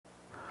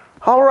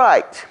All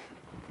right.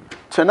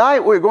 Tonight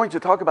we're going to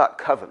talk about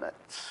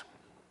covenants.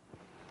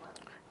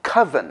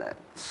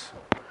 Covenants.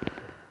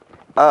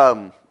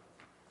 One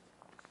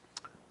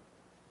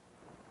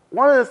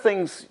of the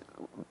things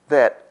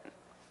that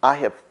I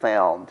have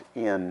found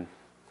in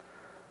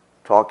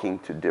talking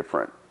to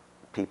different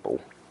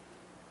people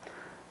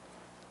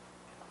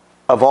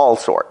of all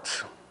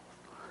sorts,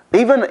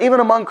 even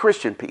among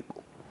Christian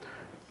people,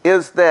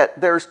 is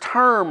that there's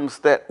terms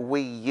that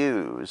we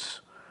use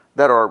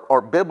that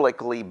are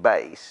biblically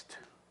based,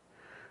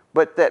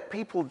 but that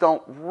people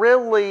don't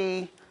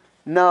really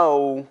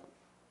know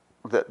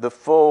the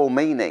full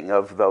meaning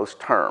of those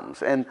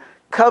terms. And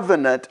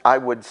covenant, I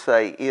would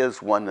say,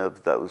 is one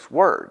of those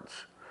words.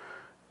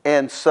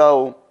 And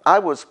so I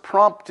was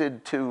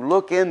prompted to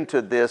look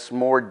into this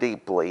more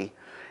deeply,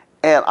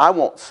 and I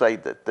won't say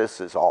that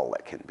this is all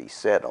that can be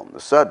said on the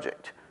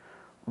subject,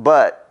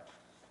 but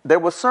there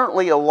was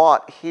certainly a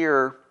lot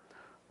here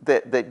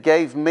that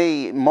gave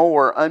me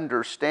more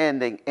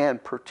understanding,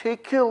 and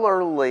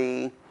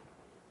particularly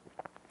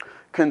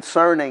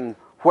concerning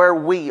where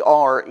we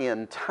are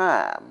in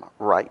time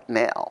right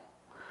now,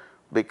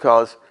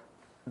 because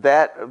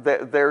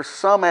there's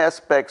some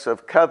aspects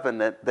of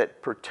covenant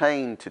that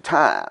pertain to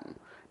time,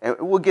 and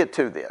we'll get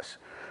to this.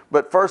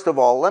 But first of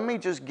all, let me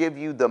just give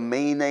you the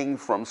meaning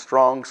from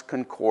Strong's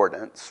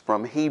Concordance,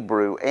 from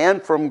Hebrew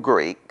and from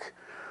Greek,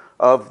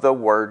 of the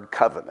word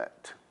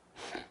covenant.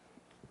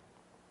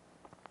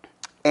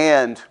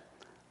 And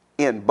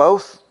in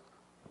both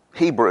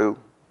Hebrew,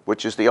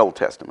 which is the Old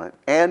Testament,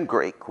 and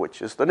Greek, which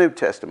is the New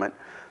Testament,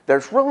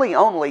 there's really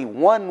only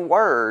one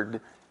word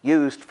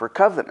used for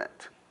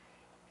covenant.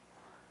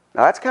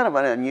 Now, that's kind of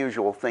an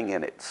unusual thing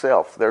in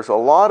itself. There's a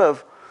lot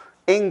of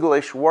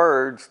English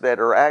words that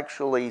are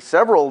actually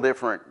several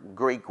different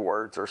Greek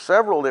words or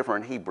several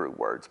different Hebrew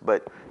words,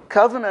 but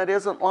covenant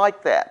isn't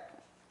like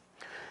that.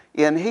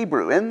 In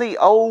Hebrew, in the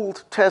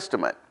Old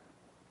Testament,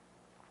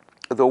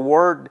 the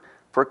word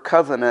for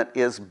covenant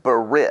is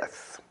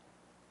berith.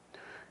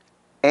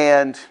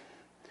 And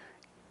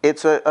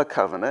it's a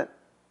covenant.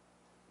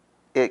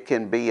 It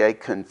can be a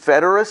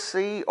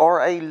confederacy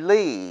or a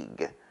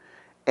league.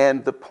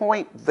 And the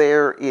point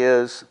there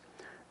is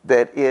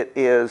that it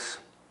is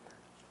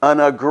an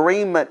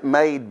agreement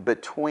made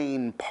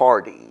between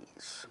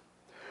parties.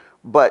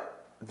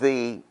 But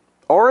the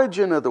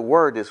origin of the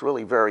word is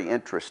really very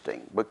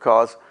interesting,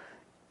 because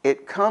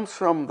it comes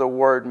from the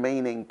word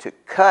meaning to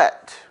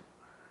cut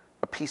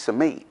a piece of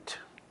meat.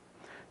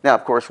 Now,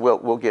 of course,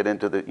 we'll get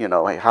into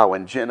the, how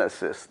in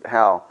Genesis,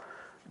 how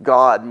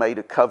God made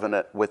a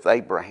covenant with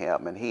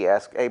Abraham, and he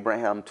asked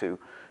Abraham to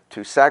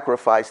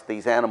sacrifice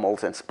these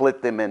animals and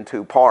split them in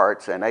two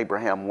parts, and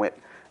Abraham went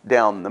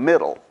down the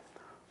middle.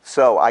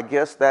 So I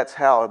guess that's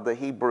how the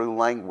Hebrew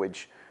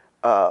language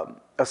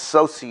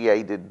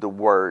associated the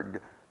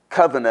word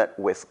covenant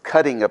with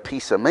cutting a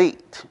piece of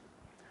meat.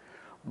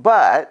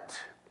 But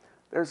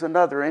there's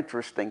another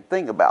interesting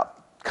thing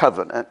about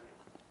covenant,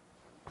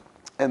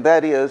 and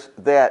that is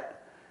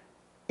that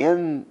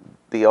in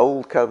the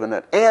Old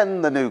Covenant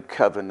and the New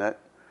Covenant,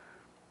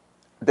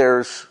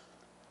 there's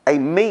a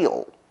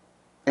meal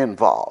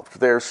involved.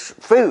 There's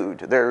food,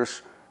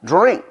 there's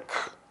drink,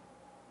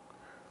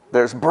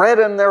 there's bread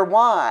and there's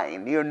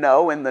wine, in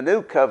the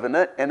New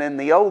Covenant. And in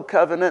the Old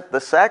Covenant,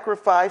 the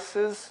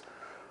sacrifices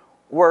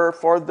were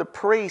for the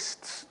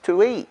priests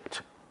to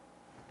eat.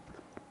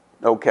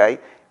 Okay?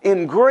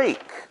 In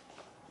Greek,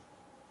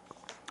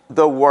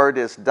 the word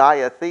is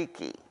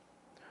diatheke,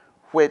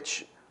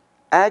 which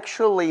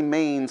actually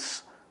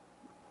means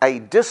a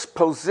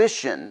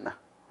disposition,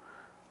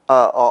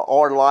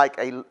 or like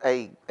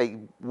a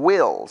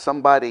will,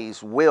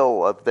 somebody's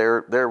will of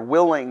they're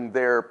willing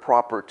their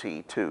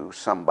property to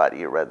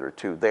somebody, or rather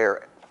to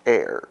their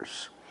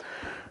heirs.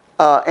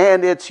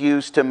 And it's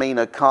used to mean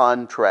a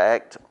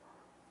contract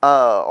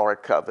or a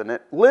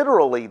covenant.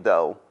 Literally,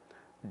 though,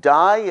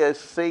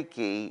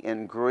 diatheke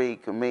in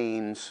Greek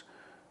means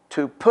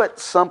to put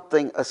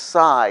something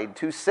aside,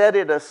 to set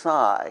it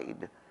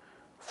aside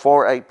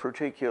for a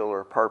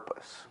particular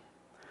purpose.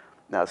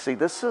 Now, see,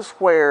 this is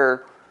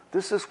where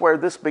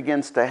this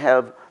begins to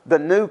have, the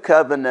New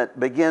Covenant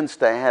begins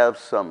to have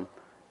some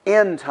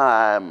end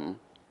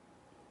time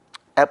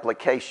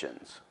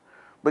applications,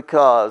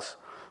 because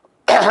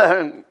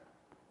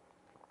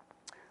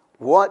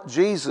what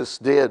Jesus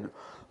did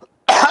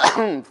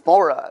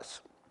for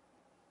us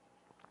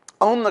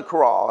on the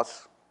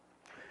cross,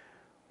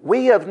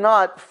 we have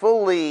not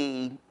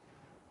fully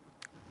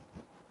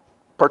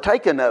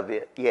partaken of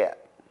it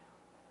yet.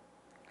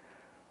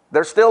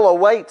 There still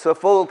awaits a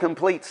full,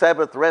 complete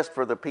Sabbath rest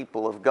for the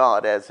people of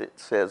God, as it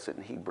says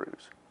in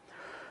Hebrews.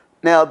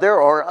 Now,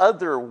 there are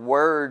other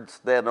words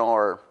that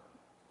are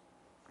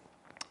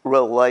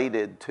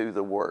related to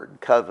the word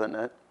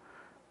covenant.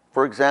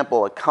 For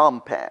example, a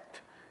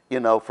compact.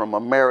 From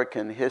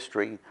American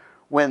history,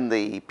 when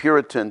the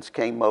Puritans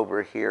came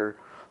over here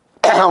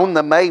on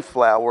the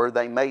Mayflower,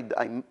 they made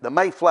the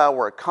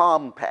Mayflower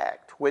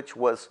Compact, which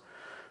was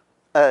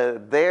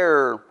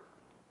their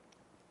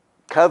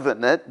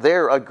covenant,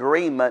 their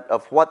agreement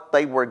of what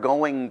they were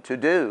going to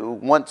do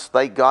once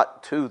they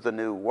got to the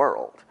New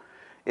World.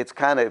 It's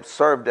kind of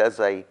served as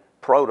a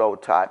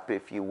prototype,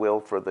 if you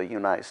will, for the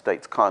United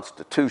States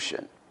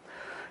Constitution.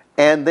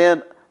 And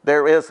then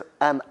there is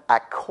an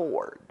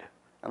accord.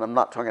 And I'm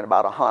not talking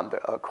about a Honda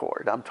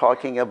Accord. I'm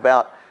talking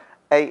about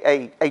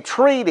a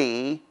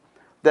treaty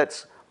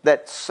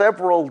that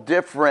several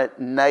different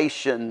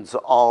nations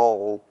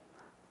all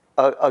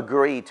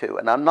agree to.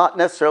 And I'm not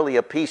necessarily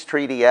a peace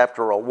treaty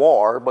after a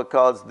war,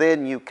 because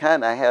then you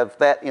kind of have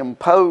that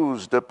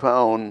imposed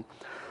upon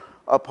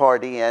a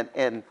party.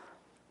 And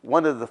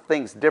one of the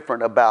things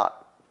different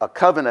about a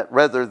covenant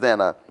rather than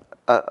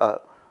a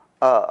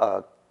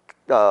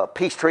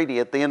peace treaty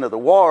at the end of the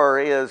war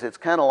is it's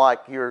kind of like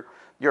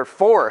you're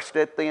forced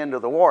at the end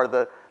of the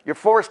war. You're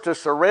forced to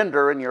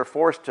surrender and you're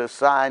forced to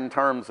sign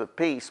terms of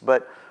peace.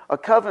 But a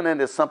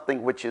covenant is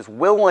something which is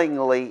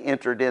willingly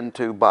entered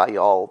into by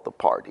all the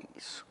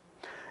parties.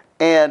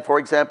 And for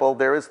example,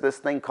 there is this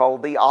thing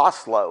called the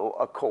Oslo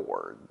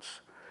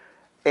Accords.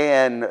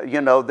 And,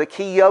 the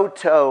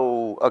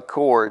Kyoto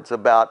Accords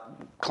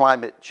about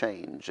climate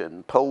change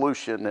and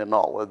pollution and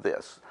all of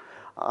this.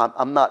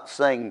 I'm not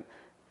saying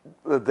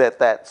that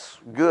that's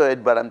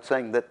good, but I'm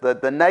saying that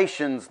the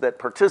nations that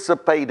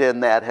participate in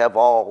that have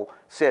all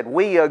said,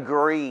 we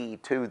agree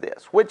to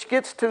this, which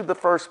gets to the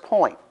first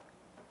point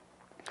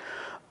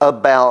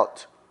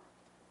about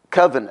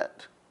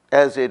covenant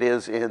as it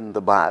is in the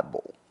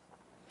Bible.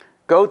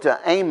 Go to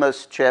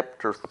Amos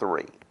chapter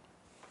 3.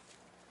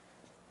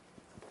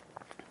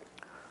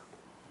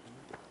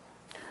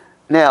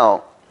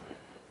 Now,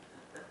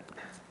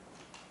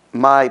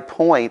 my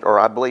point, or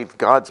I believe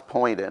God's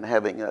point in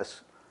having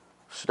us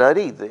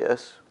study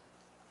this,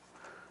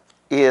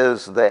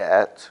 is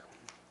that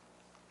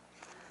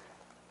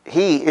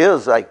He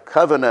is a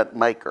covenant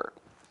maker.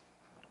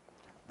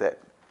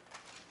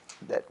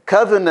 That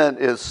covenant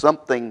is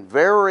something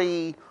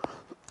very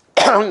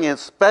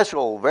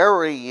special,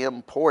 very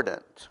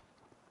important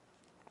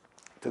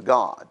to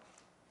God.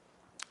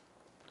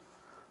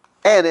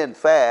 And in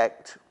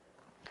fact,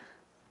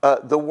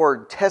 the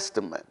word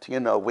testament,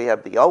 we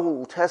have the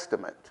Old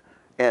Testament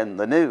and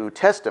the New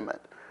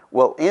Testament.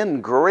 Well,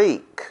 in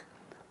Greek,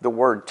 the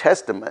word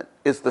testament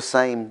is the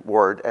same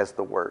word as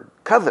the word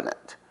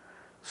covenant.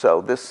 So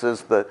this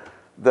is the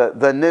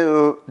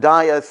new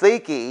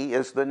diatheke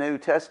is the New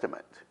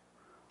Testament.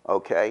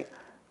 Okay?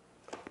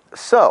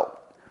 So,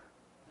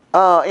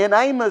 in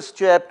Amos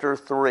chapter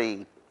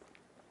 3,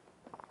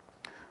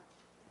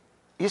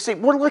 you see,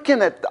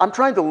 I'm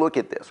trying to look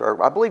at this,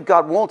 or I believe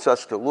God wants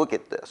us to look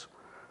at this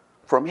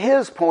from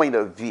His point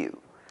of view.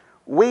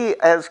 We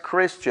as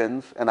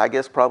Christians, and I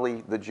guess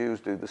probably the Jews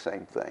do the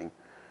same thing,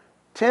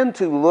 tend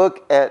to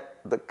look at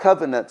the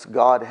covenants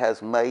God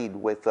has made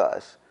with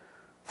us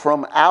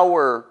from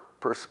our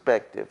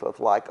perspective of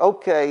like,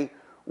 okay,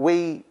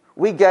 we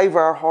gave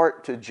our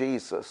heart to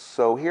Jesus,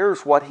 so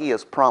here's what He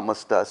has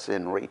promised us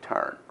in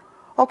return.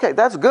 Okay,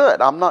 that's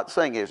good. I'm not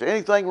saying there's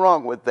anything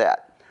wrong with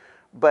that.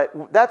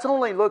 But that's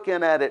only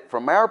looking at it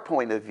from our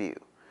point of view.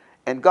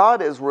 And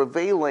God is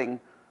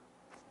revealing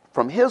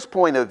from His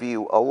point of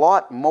view a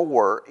lot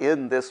more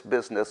in this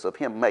business of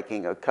Him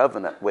making a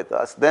covenant with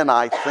us than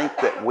I think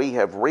that we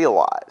have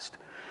realized.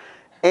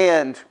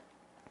 And,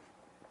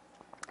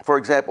 for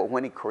example,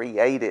 when He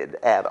created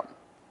Adam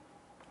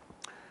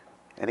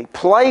and He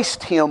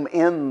placed him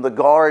in the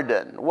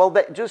garden, well,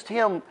 just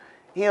him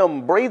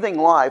breathing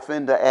life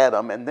into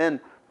Adam and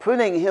then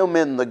putting him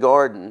in the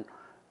garden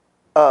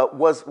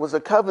was a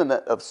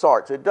covenant of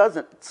sorts. It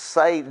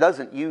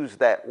doesn't use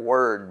that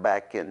word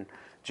back in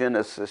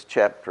Genesis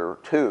chapter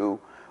 2,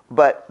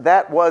 but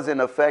that was in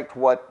effect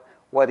what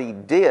He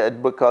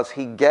did, because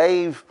He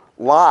gave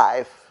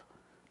life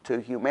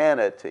to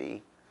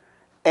humanity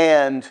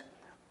and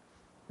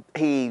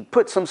He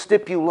put some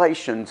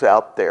stipulations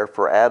out there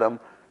for Adam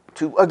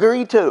to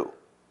agree to.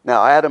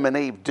 Now, Adam and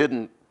Eve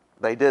didn't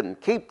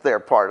keep their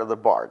part of the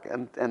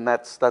bargain, and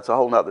that's a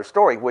whole other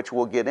story, which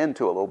we'll get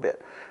into a little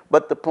bit.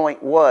 But the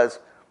point was,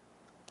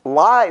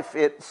 life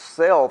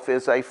itself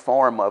is a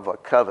form of a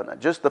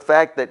covenant. Just the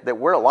fact that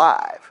we're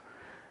alive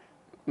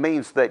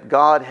means that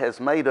God has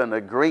made an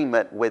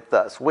agreement with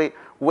us.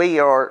 We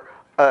are,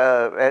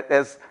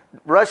 as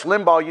Rush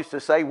Limbaugh used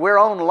to say, we're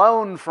on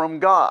loan from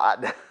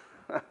God.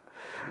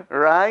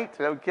 Right?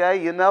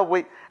 Okay?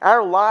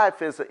 Our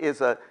life is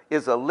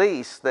a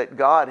lease that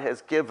God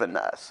has given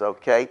us.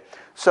 Okay?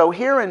 So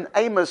here in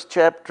Amos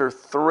chapter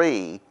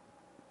 3,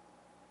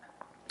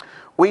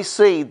 we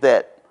see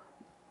that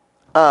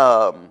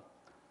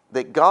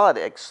God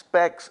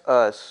expects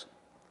us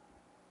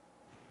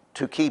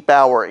to keep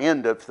our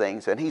end of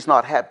things, and He's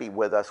not happy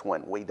with us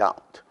when we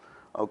don't.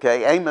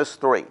 Okay? Amos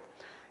 3.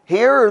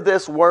 Hear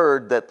this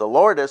word that the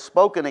Lord has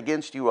spoken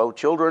against you, O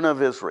children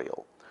of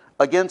Israel,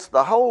 against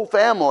the whole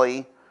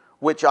family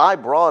which I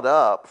brought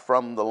up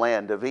from the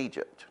land of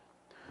Egypt.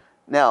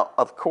 Now,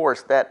 of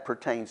course, that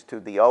pertains to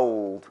the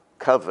old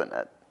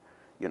covenant,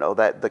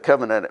 that the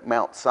covenant at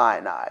Mount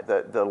Sinai,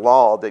 the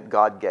law that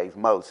God gave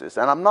Moses.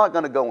 And I'm not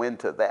going to go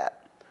into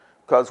that.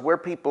 because we're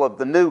people of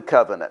the new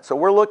covenant. So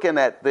we're looking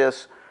at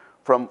this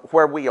from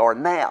where we are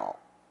now.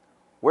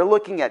 We're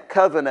looking at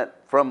covenant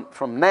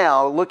from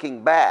now,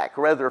 looking back,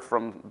 rather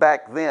from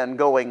back then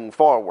going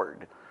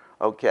forward.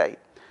 Okay.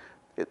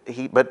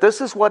 But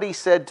this is what he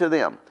said to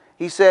them.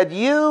 He said,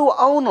 you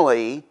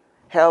only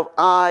have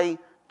I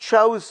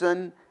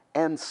chosen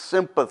and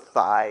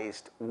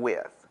sympathized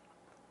with.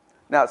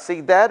 Now,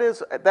 see, that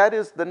is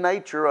the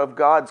nature of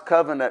God's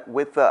covenant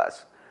with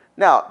us.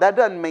 Now, that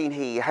doesn't mean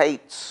he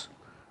hates,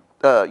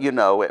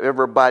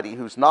 everybody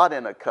who's not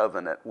in a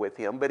covenant with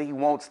him, but he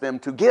wants them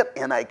to get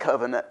in a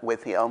covenant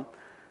with him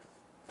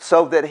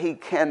so that he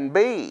can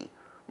be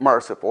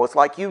merciful. It's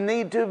like you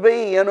need to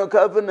be in a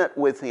covenant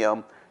with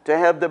him to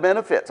have the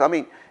benefits. I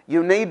mean,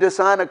 you need to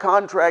sign a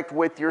contract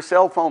with your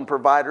cell phone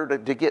provider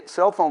to get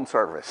cell phone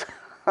service.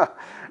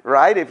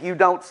 Right? If you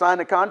don't sign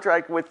a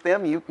contract with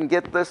them, you can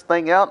get this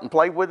thing out and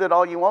play with it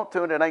all you want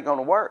to, and it ain't going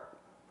to work.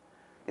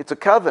 It's a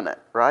covenant,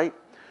 right?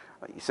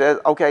 He says,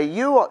 okay,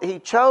 he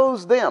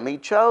chose them. He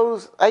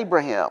chose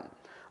Abraham,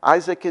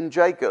 Isaac and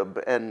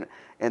Jacob, and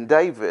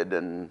David,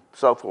 and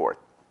so forth.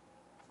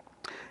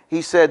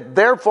 He said,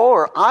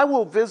 therefore, I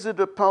will visit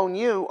upon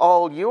you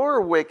all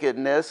your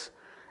wickedness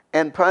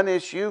and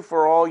punish you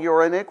for all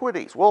your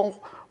iniquities. Well,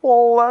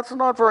 that's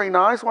not very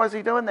nice. Why is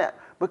he doing that?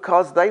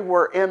 Because they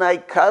were in a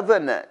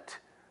covenant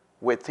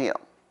with him.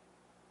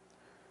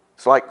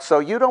 It's like, so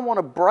you don't want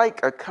to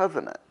break a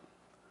covenant.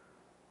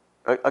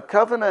 A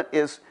covenant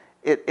is,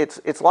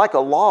 it's like a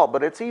law,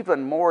 but it's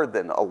even more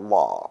than a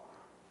law.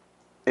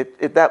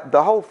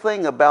 The whole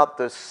thing about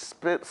the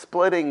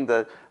splitting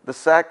the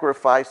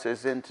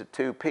sacrifices into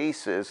two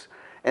pieces,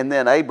 and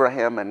then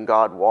Abraham and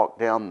God walked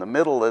down the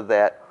middle of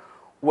that,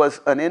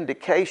 was an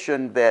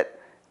indication that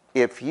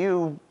if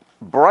you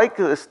break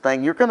this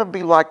thing, you're going to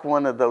be like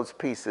one of those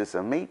pieces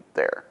of meat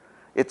there.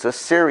 It's a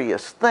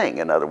serious thing,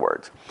 in other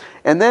words.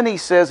 And then he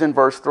says in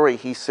verse 3,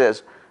 he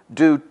says,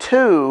 do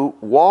two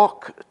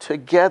walk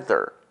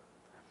together,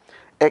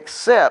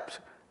 except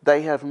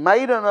they have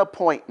made an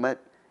appointment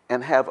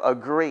and have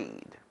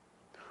agreed.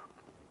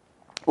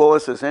 Well,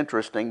 this is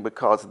interesting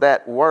because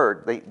that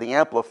word, the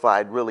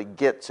Amplified really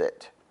gets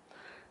it.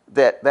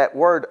 That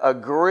word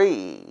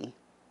agree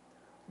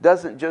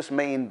doesn't just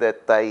mean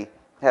that they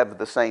have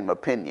the same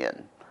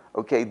opinion.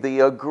 Okay,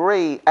 the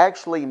agree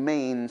actually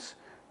means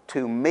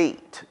to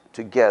meet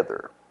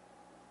together.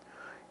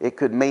 It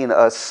could mean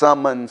a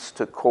summons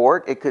to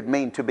court. It could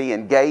mean to be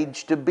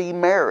engaged to be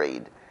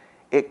married.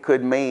 It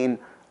could mean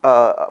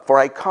for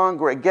a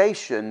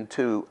congregation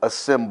to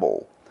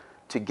assemble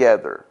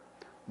together.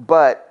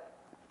 But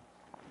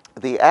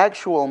the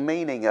actual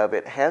meaning of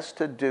it has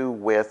to do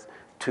with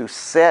to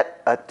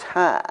set a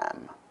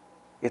time.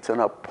 It's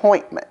an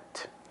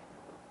appointment.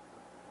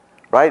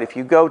 Right? If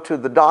you go to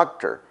the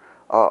doctor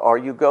or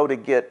you go to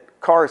get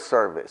car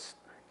service,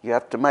 you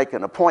have to make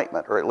an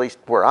appointment, or at least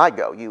where I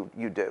go,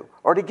 you do.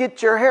 Or to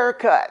get your hair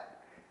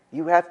cut,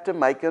 you have to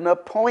make an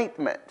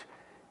appointment.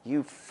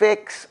 You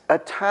fix a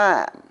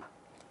time.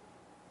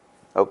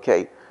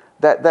 Okay,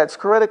 that's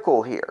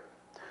critical here.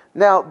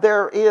 Now,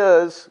 there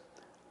is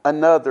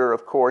another,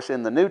 of course,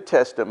 in the New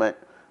Testament,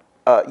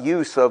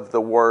 use of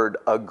the word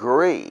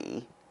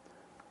agree.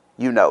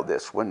 You know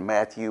this one,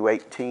 Matthew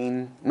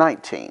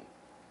 18:19.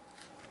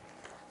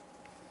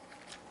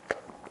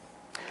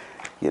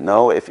 You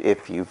know,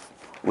 if you've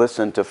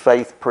listened to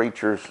faith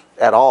preachers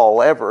at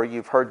all ever,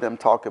 you've heard them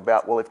talk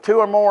about, well, if two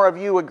or more of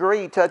you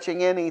agree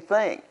touching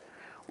anything.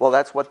 Well,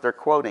 that's what they're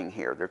quoting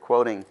here. They're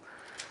quoting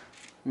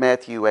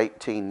Matthew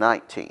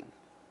 18:19.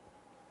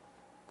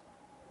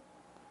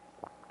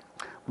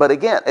 But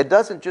again, it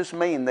doesn't just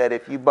mean that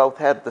if you both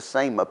have the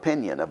same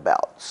opinion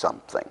about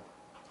something.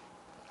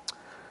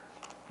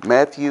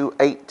 Matthew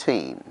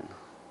 18,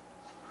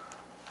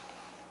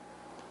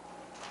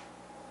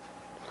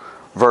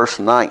 verse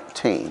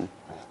 19.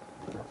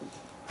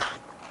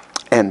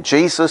 And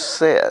Jesus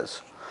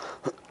says,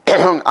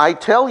 I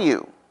tell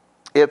you,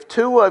 if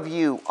two of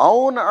you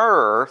on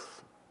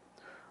earth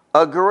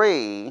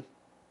agree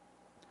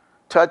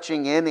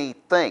touching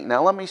anything.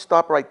 Now let me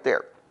stop right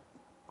there.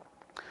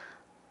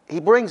 He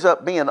brings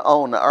up being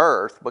on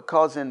earth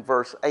because in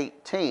verse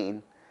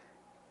 18,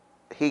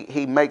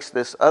 he makes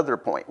this other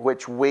point,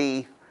 which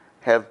we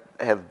have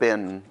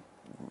been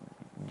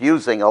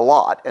using a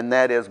lot, and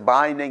that is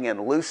binding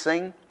and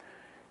loosing.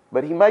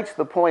 But he makes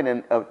the point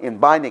in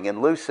binding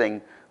and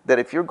loosing that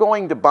if you're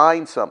going to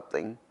bind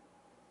something,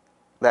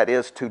 that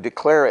is to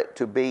declare it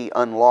to be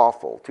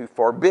unlawful, to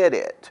forbid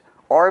it,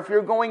 or if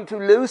you're going to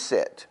loose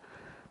it,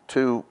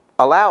 to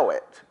allow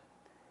it,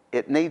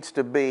 it needs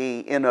to be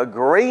in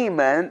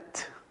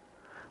agreement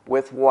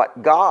with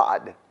what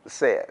God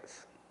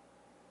says.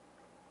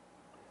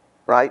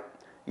 Right?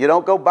 You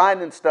don't go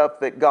binding stuff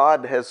that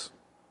God has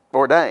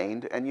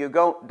ordained, and you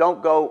don't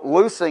go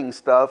loosing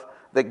stuff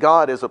that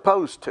God is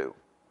opposed to.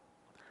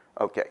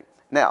 Okay.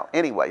 Now,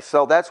 anyway,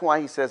 so that's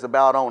why he says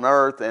about on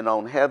earth and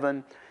on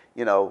heaven,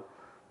 you know,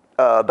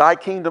 thy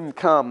kingdom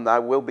come, thy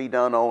will be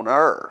done on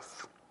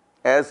earth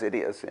as it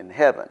is in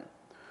heaven.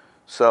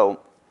 So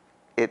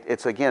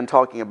it's again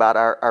talking about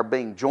our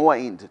being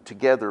joined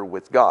together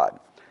with God.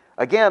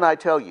 Again, I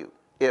tell you,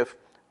 if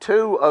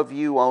two of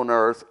you on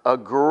earth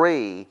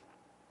agree,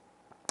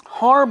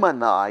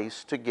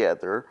 harmonize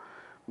together,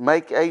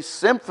 make a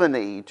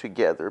symphony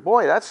together.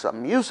 Boy, that's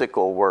some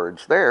musical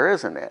words there,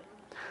 isn't it?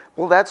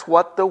 Well, that's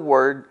what the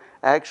word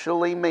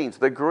actually means.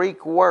 The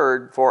Greek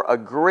word for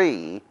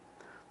agree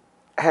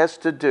has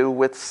to do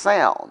with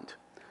sound.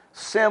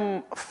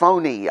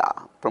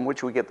 Symphonia, from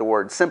which we get the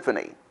word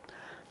symphony.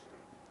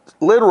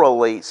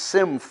 Literally,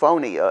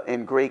 symphonia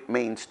in Greek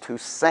means to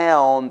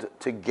sound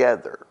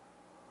together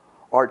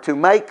or to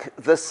make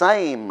the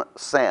same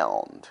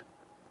sound.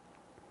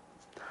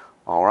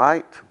 All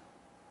right?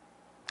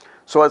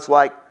 So it's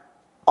like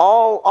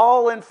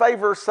all in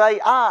favor say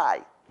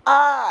aye.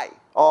 Aye.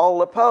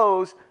 All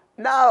opposed,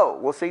 no.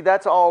 Well, see,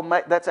 that's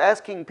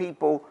asking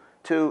people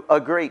to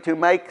agree, to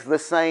make the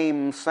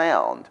same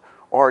sound,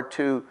 or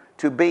to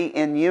be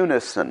in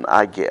unison,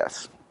 I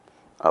guess.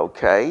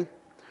 Okay?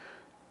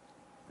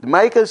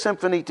 Make a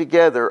symphony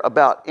together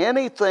about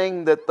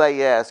anything that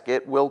they ask,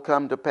 it will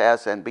come to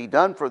pass and be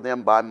done for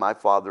them by my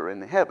Father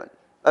in heaven,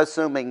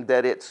 assuming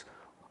that it's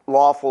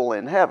lawful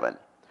in heaven. It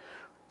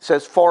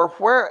says, for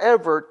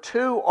wherever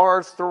two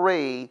or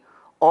three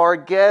are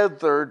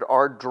gathered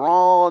or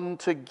drawn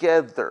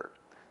together.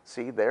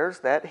 See, there's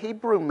that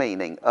Hebrew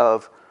meaning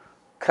of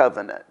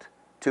covenant,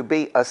 to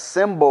be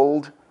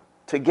assembled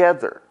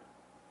together.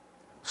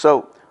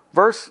 So,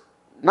 verse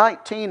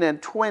 19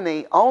 and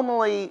 20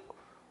 only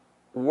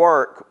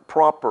work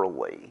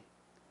properly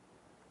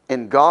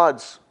in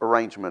God's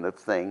arrangement of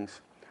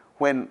things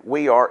when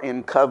we are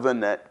in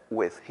covenant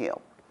with Him.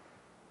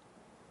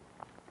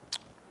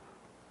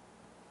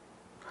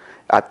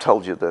 I've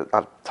told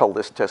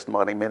this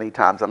testimony many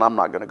times, and I'm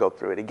not going to go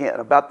through it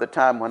again. About the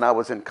time when I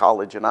was in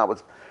college and I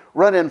was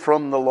running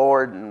from the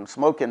Lord and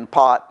smoking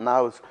pot, and I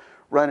was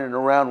running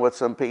around with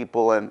some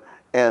people, and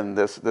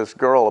this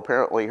girl,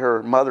 apparently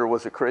her mother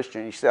was a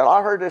Christian. She said,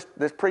 I heard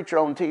this preacher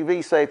on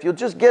TV say, if you'll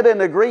just get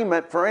an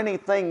agreement for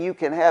anything, you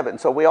can have it. And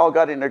so we all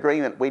got in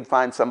agreement we'd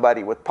find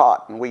somebody with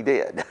pot, and we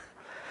did.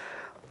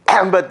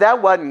 But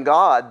that wasn't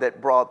God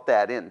that brought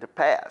that into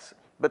pass.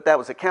 But that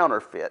was a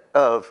counterfeit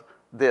of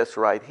this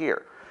right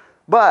here.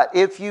 But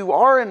if you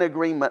are in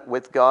agreement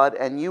with God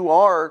and you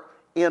are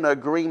in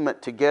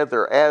agreement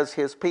together as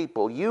His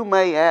people, you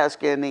may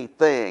ask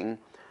anything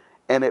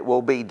and it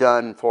will be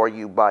done for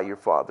you by your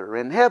Father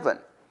in heaven,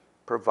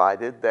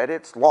 provided that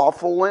it's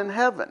lawful in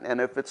heaven.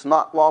 And if it's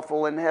not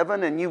lawful in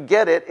heaven and you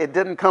get it, it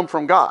didn't come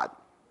from God.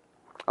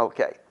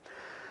 Okay.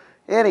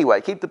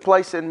 Anyway, keep the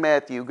place in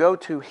Matthew. Go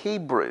to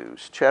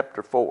Hebrews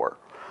chapter 4.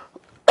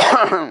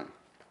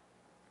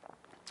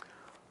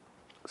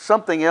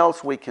 Something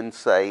else we can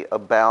say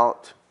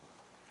about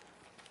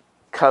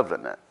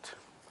covenant.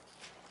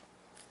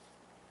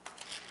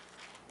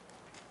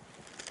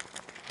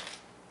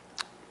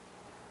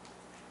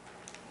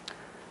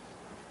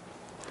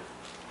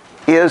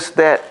 Is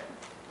that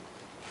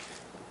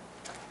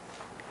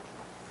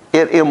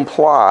it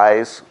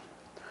implies,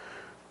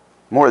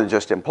 more than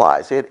just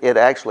implies, it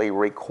actually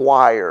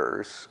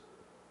requires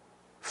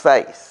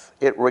faith.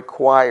 It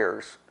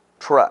requires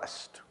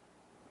trust.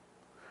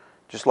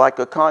 Just like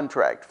a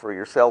contract for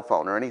your cell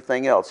phone or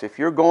anything else. If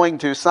you're going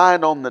to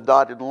sign on the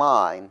dotted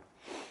line,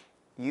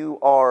 you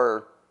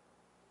are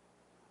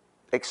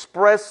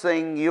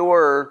expressing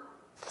your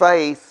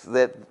faith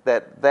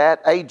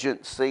that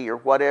agency or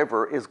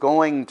whatever is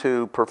going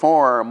to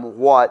perform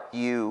what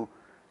you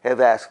have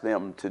asked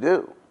them to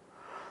do.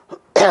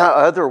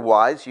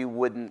 Otherwise, you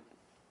wouldn't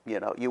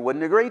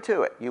agree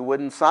to it. You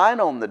wouldn't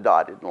sign on the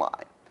dotted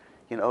line.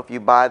 If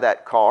you buy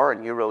that car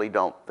and you really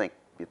don't think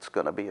it's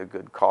going to be a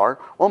good car.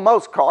 Well,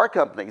 most car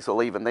companies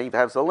will even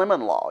have the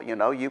lemon law.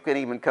 You can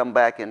even come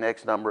back in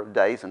X number of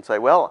days and say,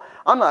 well,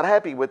 I'm not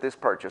happy with this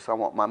purchase. I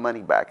want my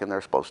money back. And they're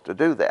supposed to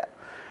do that.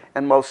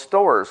 And most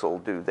stores will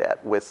do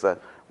that with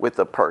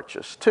a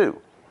purchase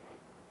too.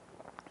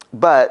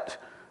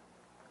 But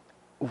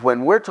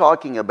when we're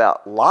talking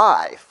about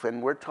life,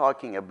 and we're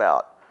talking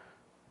about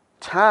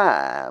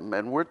time,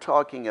 and we're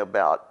talking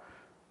about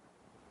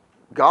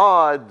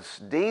God's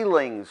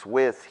dealings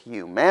with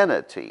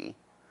humanity,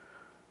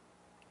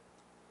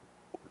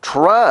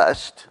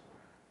 trust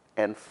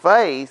and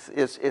faith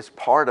is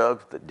part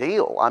of the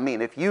deal. I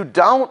mean, if you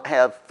don't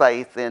have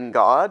faith in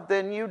God,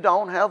 then you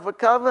don't have a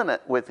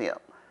covenant with Him.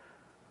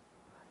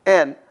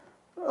 And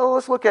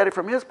let's look at it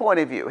from His point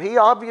of view. He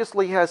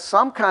obviously has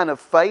some kind of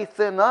faith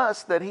in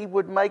us that He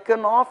would make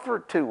an offer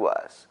to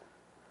us.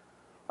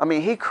 I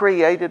mean, He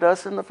created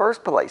us in the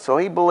first place. So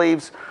He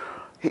believes,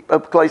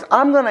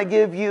 I'm going to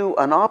give you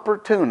an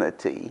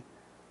opportunity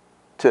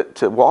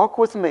to walk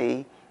with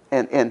me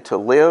and to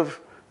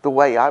live the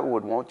way I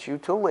would want you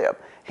to live.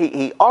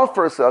 He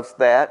offers us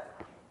that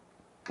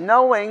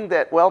knowing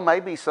that, well,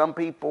 maybe some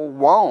people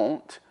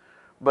won't,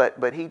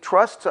 but He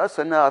trusts us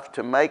enough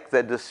to make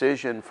the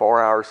decision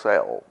for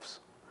ourselves.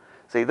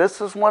 See,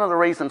 this is one of the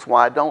reasons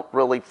why I don't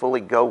really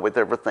fully go with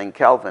everything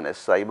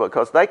Calvinists say,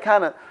 because they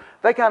kind of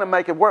they kind of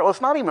make it work. Well,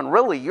 it's not even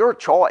really your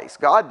choice.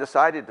 God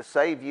decided to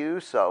save you,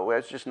 so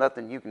there's just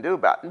nothing you can do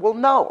about it. Well,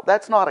 no,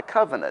 that's not a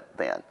covenant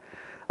then.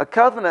 A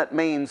covenant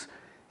means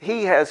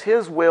he has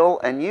his will,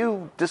 and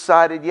you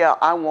decided, yeah,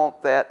 I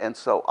want that, and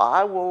so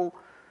I will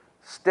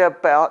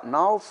step out and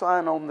I'll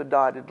sign on the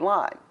dotted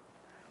line.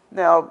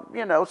 Now,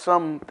 you know,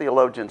 some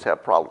theologians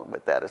have problem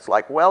with that. It's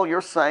like, well,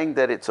 you're saying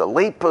that it's a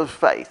leap of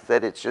faith,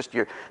 that it's just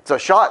it's a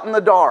shot in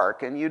the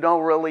dark and you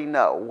don't really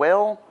know.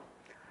 Well,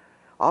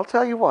 I'll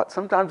tell you what,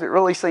 sometimes it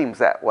really seems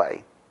that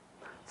way.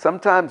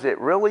 Sometimes it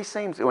really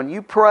seems, when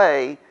you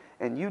pray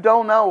and you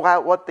don't know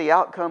what the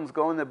outcome's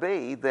going to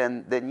be,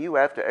 then you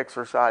have to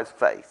exercise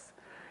faith.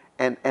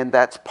 And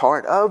that's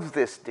part of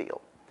this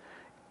deal.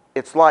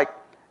 It's like,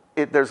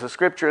 there's a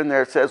scripture in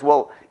there that says,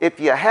 well, if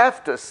you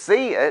have to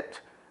see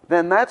it,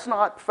 then that's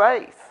not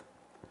faith.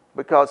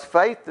 Because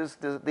faith is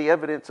the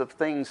evidence of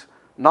things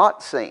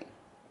not seen.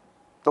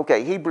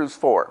 Okay, Hebrews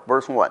 4,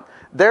 verse 1.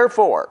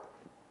 Therefore,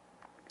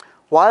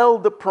 while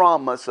the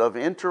promise of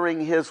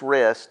entering his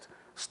rest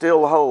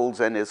still holds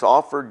and is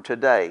offered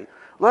today,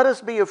 let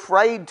us be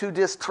afraid to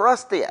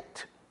distrust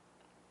it.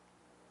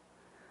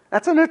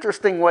 That's an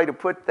interesting way to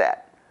put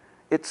that.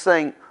 It's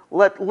saying,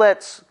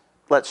 let's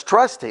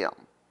trust him,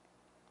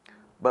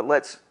 but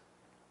let's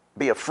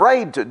be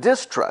afraid to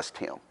distrust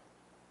him,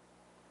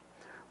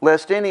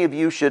 lest any of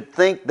you should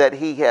think that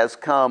he has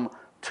come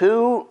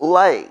too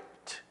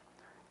late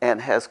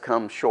and has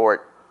come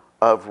short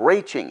of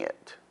reaching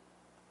it.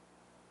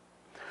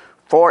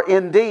 For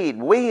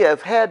indeed, we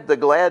have had the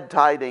glad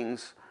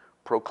tidings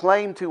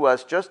proclaimed to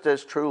us just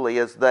as truly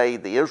as they,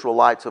 the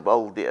Israelites of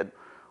old, did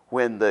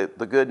when the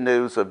good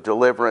news of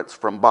deliverance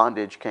from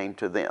bondage came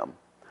to them.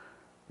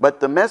 But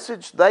the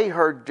message they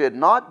heard did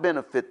not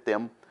benefit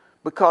them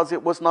because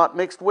it was not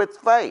mixed with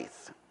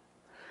faith.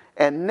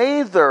 And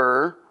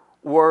neither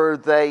were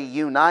they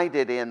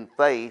united in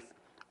faith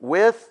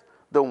with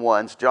the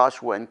ones,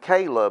 Joshua and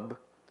Caleb,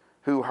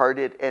 who heard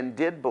it and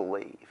did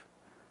believe.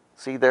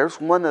 See,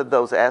 there's one of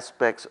those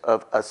aspects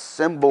of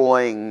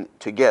assembling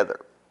together.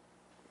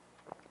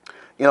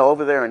 You know,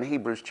 over there in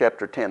Hebrews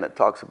chapter 10, it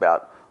talks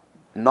about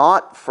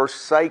not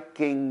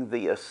forsaking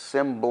the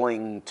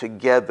assembling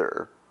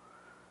together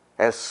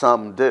as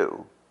some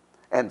do,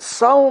 and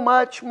so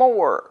much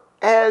more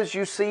as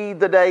you see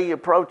the day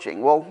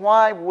approaching. Well,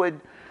 why would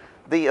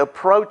the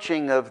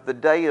approaching of the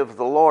day of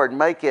the Lord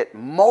make it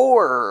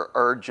more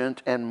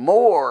urgent and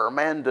more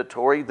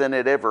mandatory than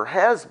it ever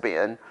has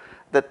been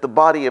that the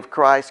body of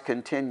Christ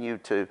continue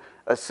to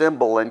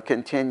assemble and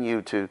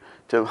continue to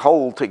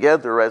hold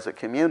together as a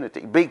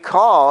community?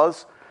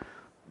 Because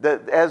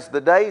as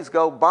the days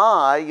go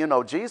by, you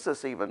know,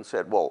 Jesus even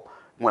said, well,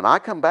 when I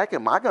come back,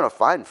 am I going to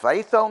find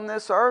faith on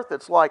this earth?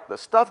 It's like the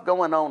stuff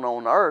going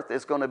on earth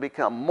is going to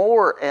become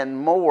more and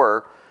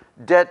more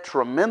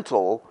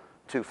detrimental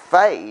to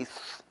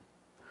faith,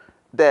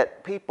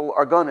 that people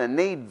are going to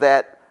need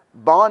that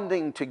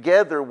bonding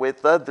together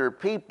with other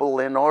people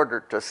in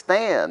order to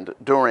stand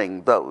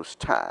during those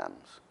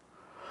times.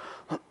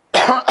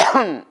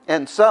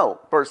 And so,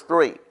 verse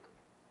 3,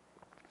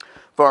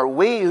 for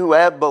we who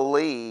have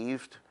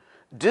believed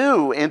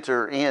do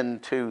enter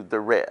into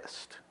the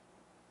rest.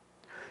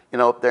 You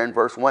know, up there in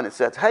verse 1 it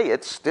says, hey,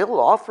 it's still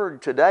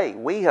offered today.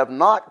 We have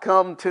not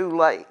come too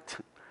late.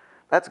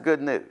 That's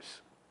good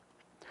news.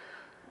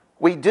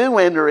 We do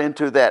enter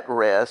into that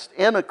rest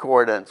in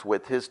accordance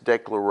with his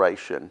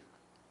declaration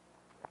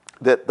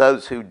that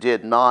those who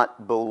did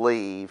not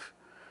believe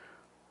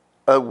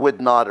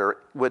would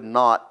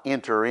not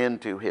enter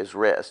into his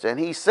rest. And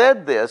he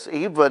said this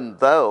even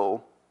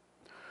though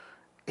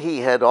he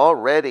had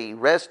already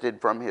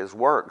rested from his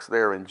works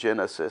there in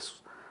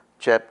Genesis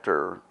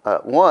chapter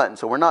 1.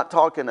 So we're not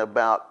talking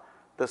about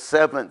the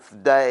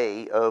seventh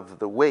day of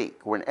the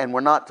week. And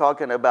we're not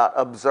talking about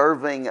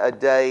observing a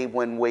day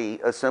when we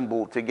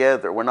assemble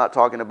together. We're not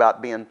talking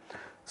about being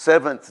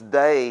seventh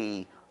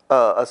day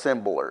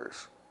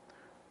assemblers.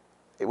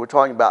 We're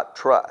talking about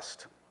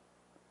trust.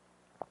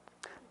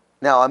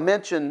 Now I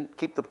mentioned,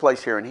 keep the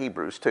place here in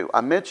Hebrews too.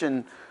 I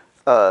mentioned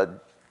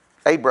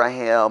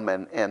Abraham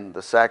and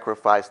the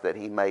sacrifice that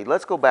he made.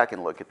 Let's go back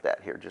and look at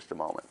that here just a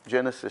moment.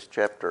 Genesis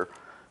chapter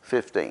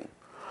 15.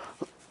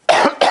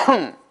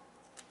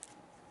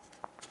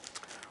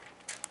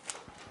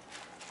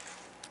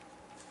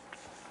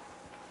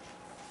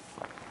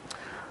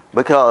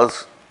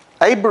 Because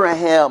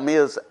Abraham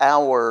is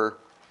our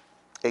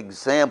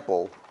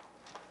example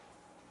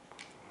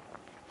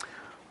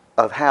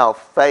of how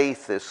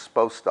faith is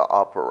supposed to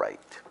operate.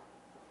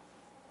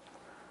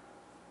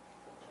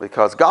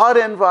 Because God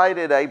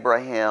invited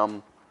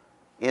Abraham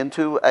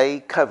into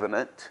a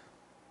covenant,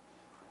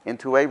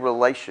 into a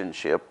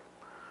relationship,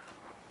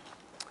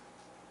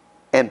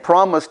 and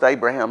promised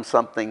Abraham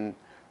something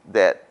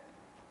that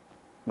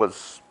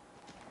was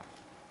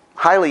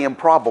highly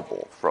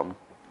improbable from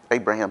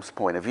Abraham's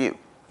point of view.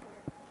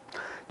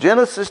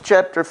 Genesis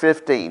chapter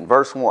 15,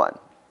 verse 1.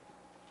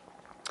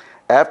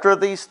 After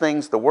these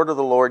things, the word of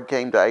the Lord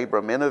came to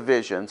Abram in a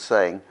vision,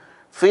 saying,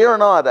 fear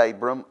not,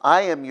 Abram,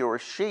 I am your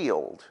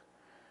shield,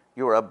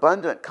 your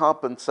abundant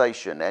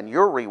compensation, and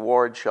your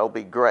reward shall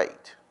be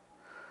great.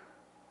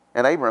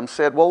 And Abram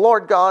said, well,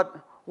 Lord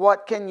God,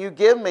 what can you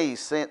give me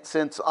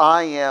since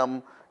I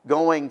am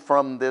going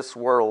from this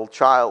world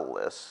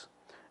childless?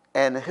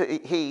 And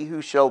he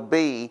who shall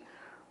be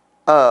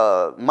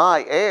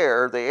my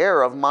heir, the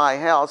heir of my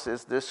house,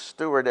 is this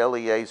steward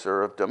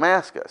Eliezer of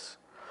Damascus.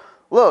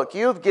 Look,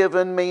 you've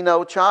given me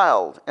no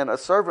child, and a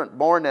servant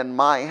born in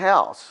my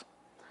house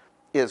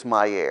is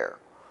my heir.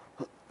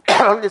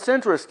 It's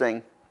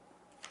interesting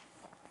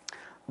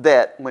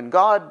that when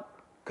God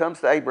comes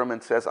to Abram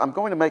and says, I'm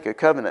going to make a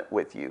covenant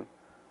with you,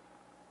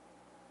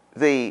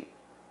 the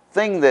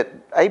thing that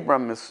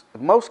Abram is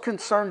most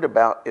concerned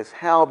about is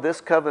how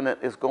this covenant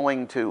is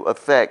going to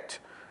affect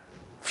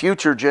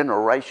future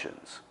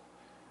generations,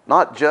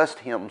 not just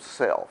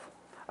himself.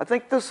 I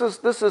think this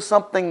is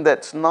something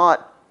that's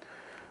not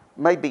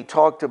maybe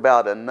talked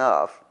about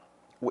enough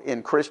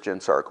in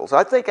Christian circles.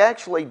 I think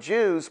actually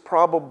Jews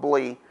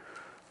probably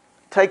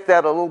take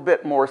that a little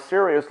bit more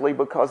seriously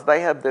because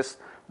they have this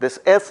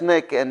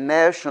ethnic and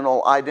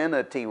national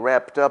identity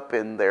wrapped up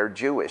in their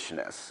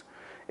Jewishness.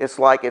 It's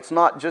like it's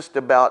not just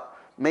about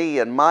me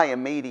and my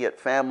immediate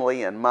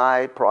family and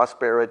my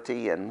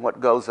prosperity and what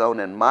goes on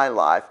in my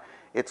life.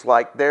 It's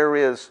like there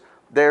is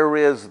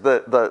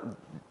the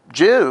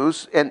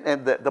Jews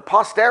and the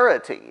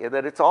posterity,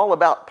 that it's all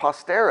about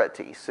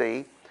posterity,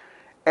 see?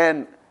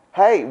 And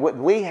hey,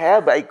 we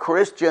have a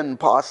Christian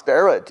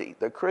posterity.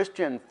 The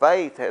Christian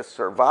faith has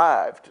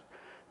survived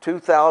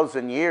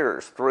 2,000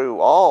 years through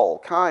all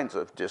kinds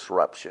of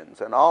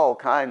disruptions and all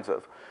kinds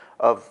of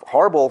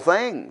horrible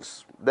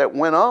things that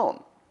went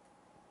on.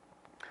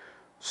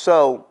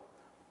 So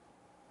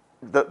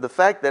the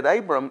fact that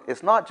Abram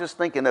is not just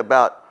thinking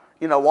about,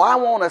 well, I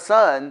want a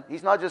son.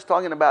 He's not just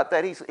talking about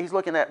that. He's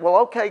looking at, well,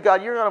 okay,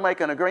 God, you're going to make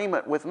an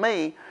agreement with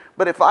me,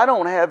 but if I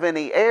don't have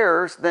any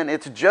heirs, then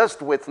it's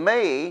just with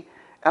me,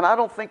 and I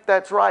don't think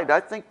that's right. I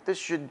think this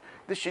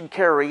should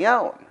carry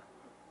on.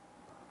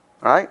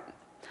 All right?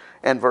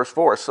 And verse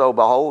 4, so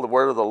behold, the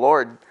word of the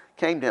Lord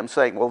came to him,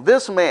 saying, well,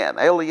 this man,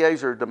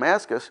 Eliezer of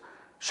Damascus,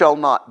 shall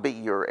not be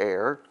your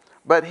heir,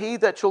 but he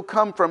that shall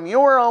come from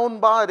your own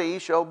body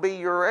shall be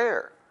your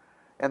heir.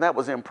 And that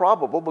was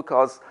improbable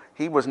because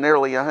he was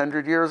nearly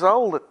 100 years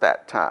old at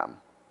that time.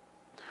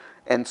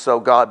 And so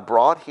God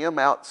brought him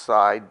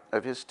outside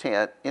of his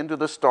tent into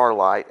the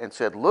starlight and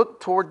said,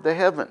 look toward the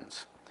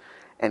heavens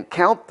and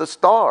count the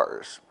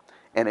stars.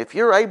 And if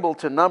you're able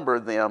to number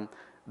them,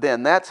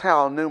 then that's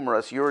how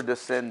numerous your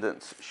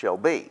descendants shall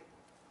be.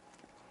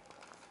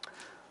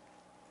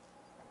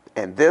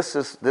 And this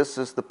is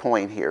the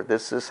point here.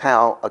 This is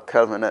how a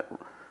covenant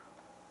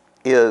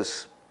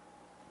is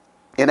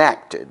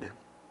enacted.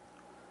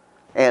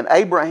 And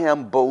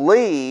Abraham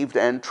believed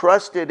and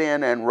trusted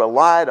in and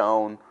relied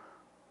on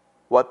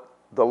what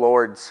the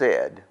Lord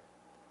said.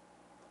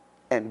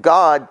 And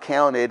God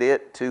counted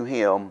it to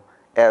him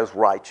as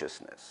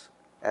righteousness,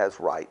 as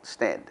right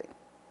standing.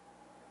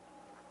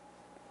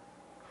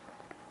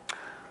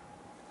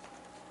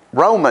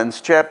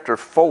 Romans chapter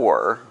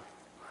 4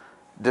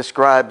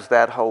 describes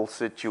that whole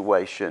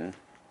situation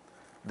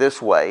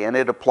this way, and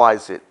it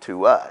applies it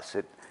to us.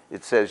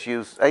 It says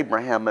use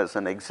Abraham as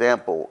an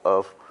example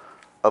of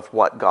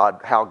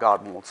how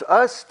God wants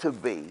us to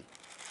be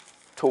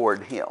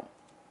toward him.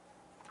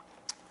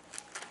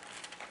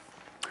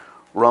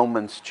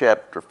 Romans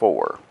chapter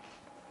 4.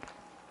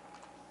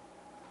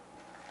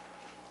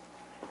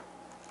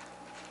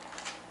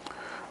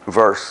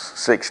 Verse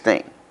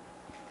 16.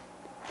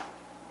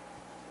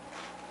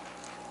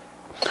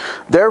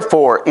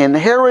 Therefore,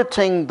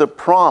 inheriting the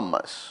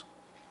promise.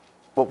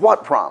 Well,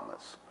 what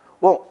promise?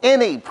 Well,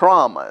 any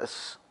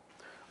promise,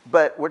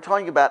 but we're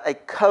talking about a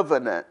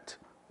covenant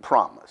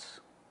promise.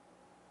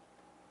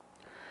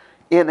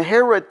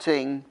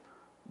 Inheriting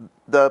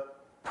the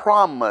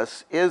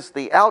promise is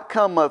the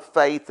outcome of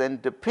faith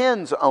and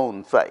depends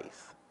on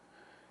faith,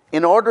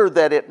 in order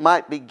that it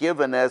might be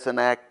given as an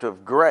act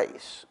of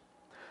grace.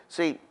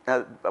 See,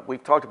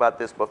 we've talked about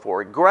this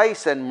before.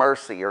 Grace and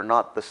mercy are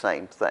not the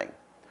same thing.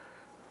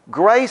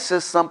 Grace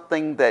is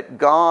something that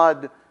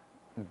God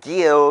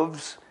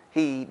gives,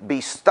 He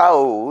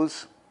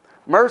bestows.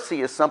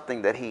 Mercy is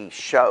something that He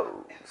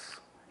shows.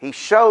 He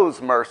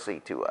shows mercy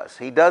to us.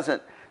 He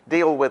doesn't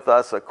deal with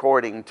us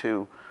according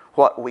to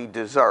what we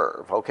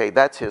deserve. Okay,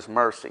 that's His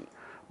mercy.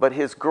 But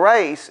His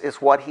grace is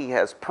what He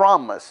has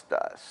promised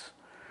us.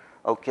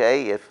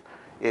 Okay,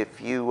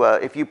 if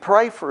you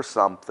pray for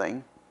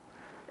something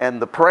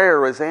and the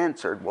prayer is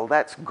answered, well,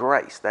 that's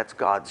grace. That's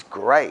God's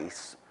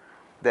grace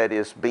that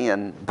is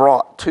being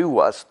brought to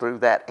us through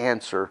that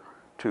answer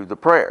to the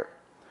prayer.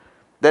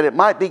 That it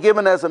might be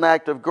given as an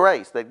act of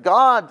grace.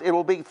 That it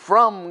will be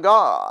from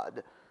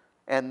God.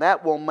 And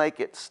that will make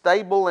it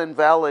stable and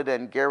valid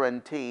and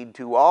guaranteed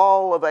to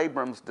all of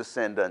Abram's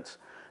descendants.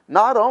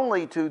 Not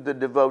only to the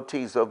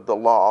devotees of the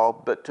law,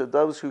 but to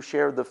those who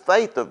share the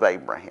faith of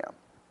Abraham.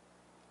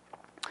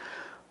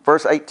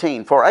 Verse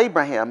 18, for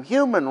Abraham,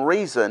 human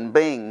reason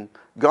being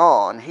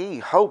gone, he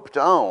hoped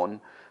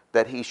on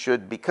that he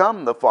should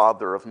become the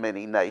father of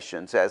many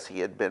nations as he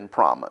had been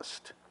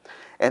promised.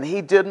 And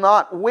he did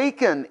not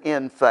weaken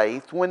in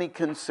faith when he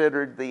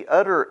considered the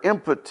utter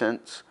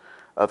impotence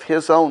of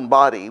his own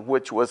body,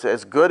 which was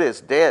as good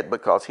as dead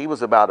because he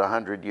was about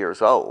 100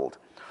 years old,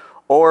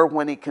 or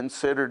when he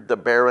considered the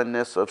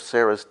barrenness of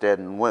Sarah's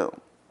deadened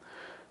womb.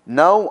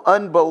 No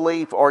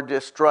unbelief or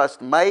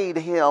distrust made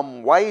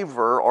him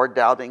waver or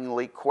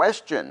doubtingly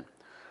question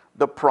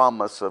the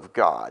promise of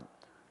God.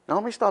 Now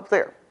let me stop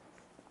there.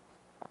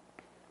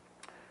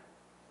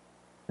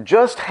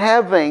 Just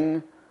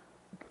having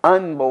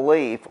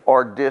unbelief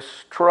or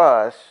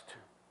distrust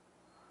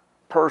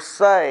per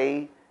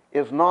se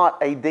is not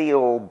a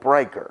deal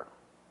breaker.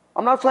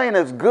 I'm not saying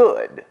it's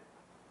good,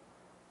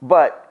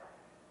 but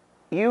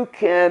you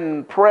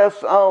can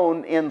press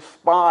on in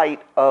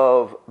spite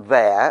of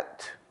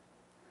that,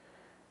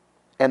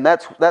 and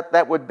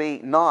that would be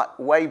not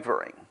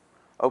wavering.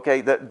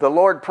 Okay, the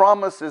Lord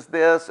promises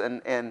this,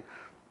 and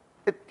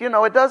it,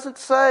 it doesn't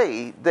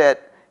say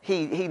that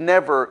he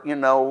never, he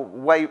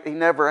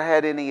never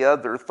had any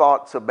other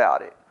thoughts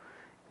about it.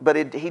 But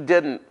he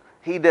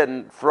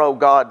didn't throw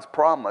God's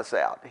promise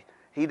out.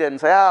 He didn't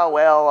say, oh,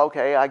 well,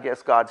 okay, I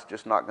guess God's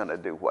just not going to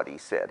do what he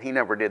said. He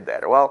never did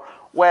that.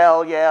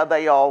 Well, yeah,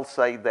 they all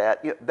say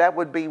that. That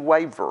would be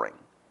wavering.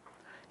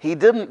 He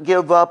didn't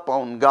give up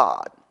on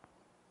God,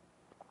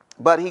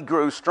 but he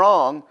grew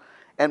strong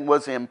and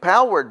was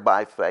empowered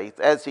by faith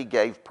as he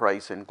gave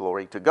praise and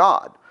glory to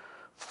God,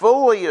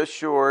 fully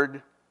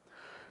assured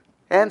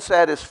and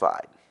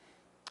satisfied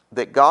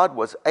that God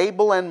was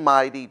able and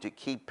mighty to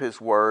keep his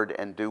word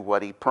and do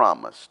what he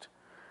promised.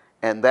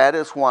 And that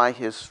is why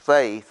his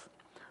faith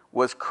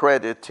was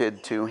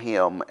credited to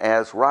him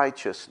as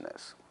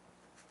righteousness.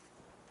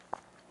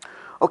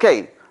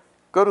 Okay,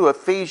 go to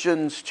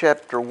Ephesians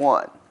chapter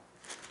 1.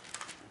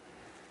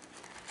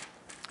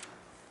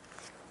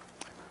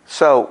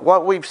 So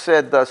what we've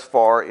said thus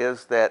far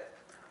is that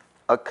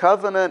a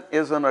covenant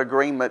is an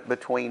agreement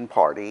between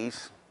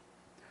parties,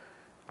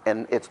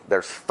 and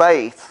there's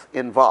faith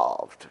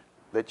involved,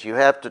 that you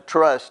have to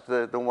trust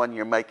the one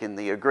you're making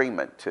the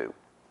agreement to.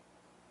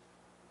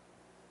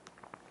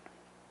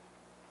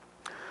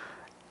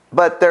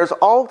 But there's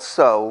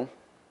also,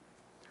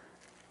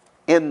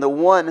 in the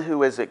one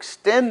who is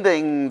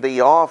extending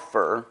the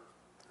offer,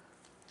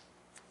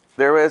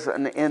 there is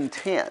an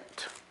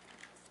intent.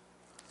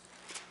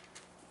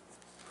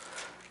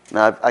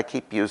 Now, I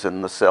keep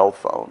using the cell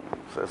phone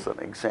as an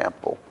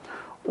example.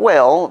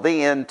 Well,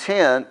 the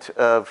intent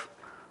of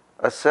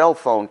a cell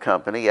phone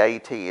company,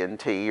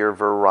 AT&T or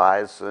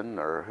Verizon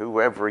or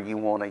whoever you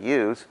want to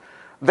use,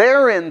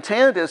 their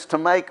intent is to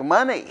make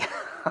money,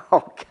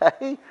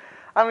 okay?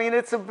 I mean,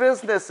 it's a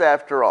business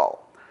after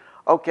all,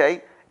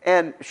 okay?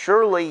 And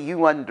surely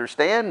you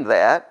understand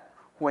that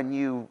when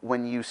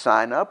you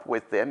sign up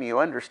with them. You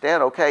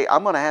understand, okay,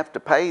 I'm going to have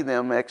to pay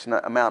them X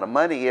amount of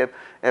money if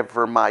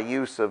for my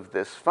use of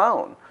this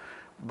phone.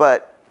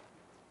 But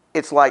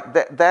it's like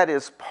that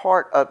is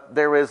part of,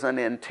 there is an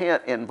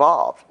intent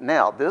involved.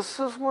 Now, this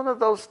is one of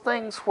those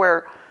things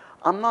where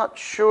I'm not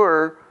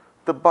sure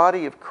the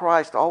body of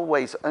Christ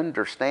always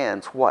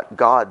understands what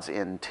God's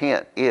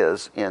intent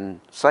is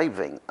in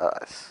saving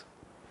us.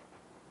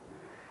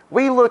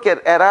 We look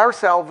at our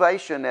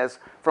salvation as,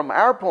 from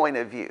our point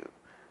of view,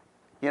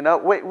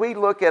 we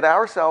look at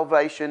our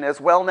salvation as,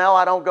 well, now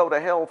I don't go to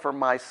hell for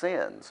my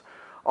sins.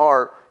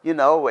 Or,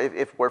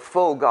 if we're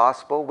full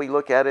gospel, we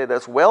look at it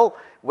as, well,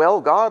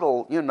 God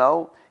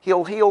will,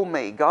 he'll heal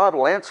me. God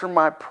will answer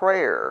my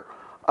prayer.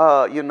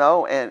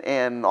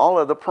 And all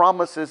of the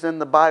promises in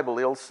the Bible.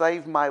 He'll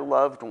save my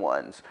loved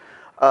ones.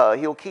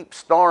 He'll keep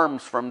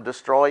storms from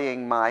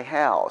destroying my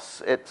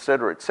house,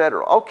 etc.,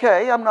 etc.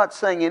 Okay, I'm not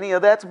saying any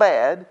of that's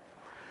bad,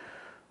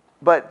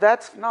 but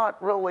that's not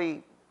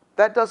really,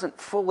 that doesn't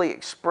fully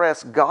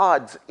express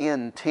God's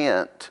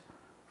intent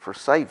for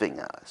saving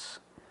us.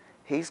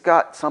 He's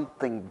got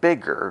something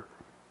bigger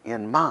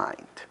in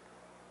mind.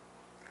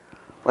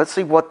 Let's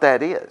see what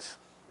that is.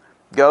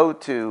 Go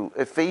to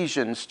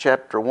Ephesians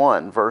chapter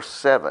 1, verse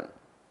 7.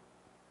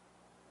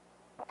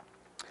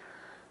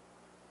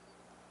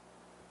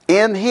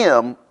 In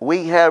him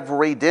we have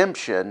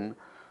redemption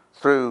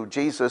through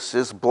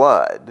Jesus'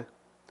 blood,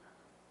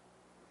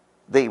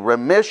 the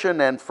remission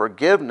and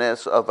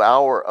forgiveness of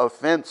our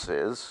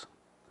offenses,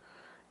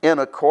 in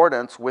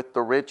accordance with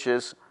the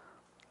riches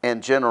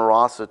and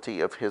generosity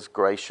of his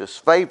gracious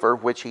favor,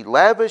 which he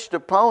lavished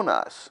upon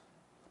us.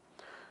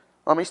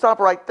 Let me stop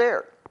right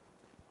there.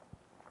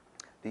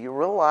 Do you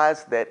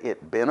realize that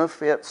it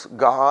benefits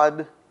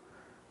God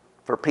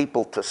for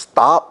people to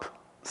stop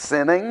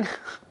sinning?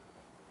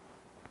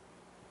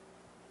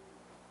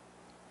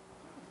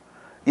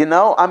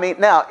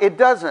 Now, it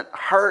doesn't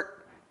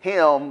hurt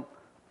him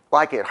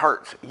like it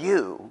hurts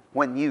you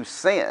when you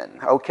sin,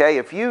 okay?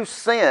 If you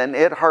sin,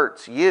 it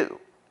hurts you,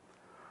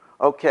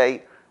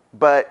 okay?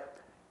 But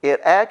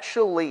it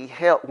actually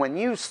helps when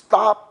you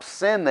stop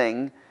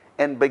sinning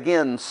and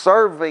begin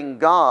serving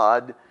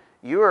God.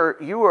 You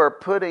are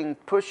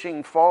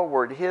pushing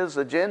forward His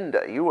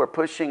agenda. You are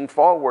pushing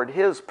forward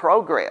His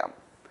program.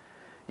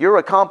 You're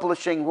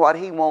accomplishing what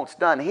He wants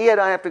done. He don't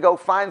have to go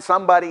find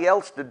somebody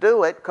else to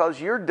do it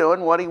because you're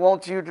doing what He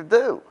wants you to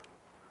do.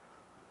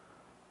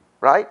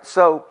 Right?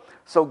 So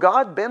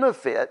God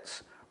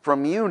benefits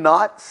from you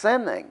not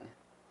sinning.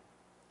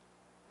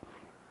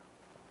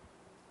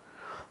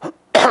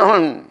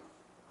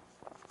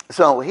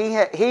 So he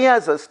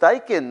has a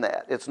stake in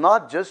that. It's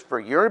not just for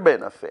your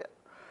benefit.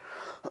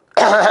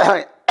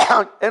 And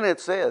it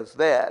says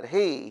that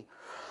He,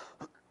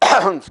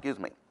 excuse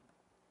me,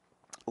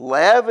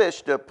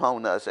 lavished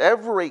upon us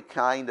every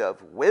kind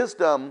of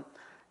wisdom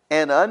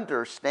and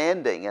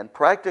understanding and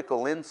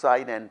practical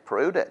insight and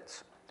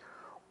prudence.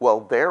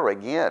 Well, there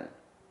again,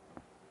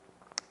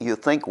 you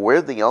think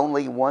we're the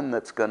only one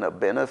that's going to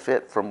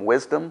benefit from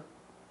wisdom?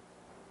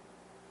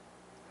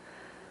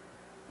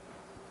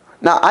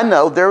 Now, I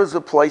know there was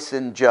a place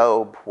in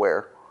Job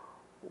where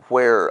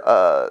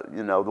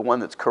the one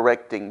that's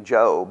correcting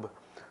Job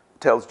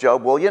tells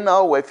Job, well,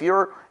 if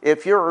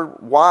you're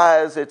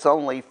wise, it's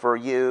only for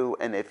you,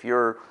 and if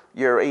you're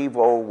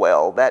evil,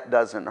 well, that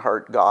doesn't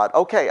hurt God.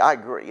 Okay, I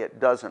agree, it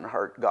doesn't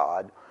hurt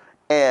God.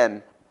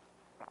 And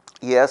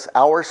yes,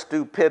 our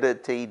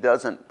stupidity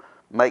doesn't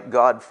make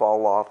God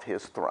fall off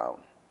His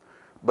throne.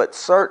 But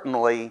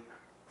certainly,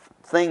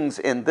 things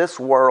in this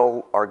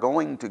world are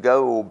going to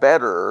go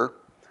better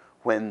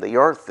when the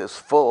earth is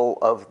full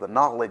of the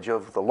knowledge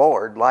of the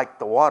Lord, like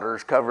the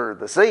waters cover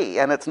the sea.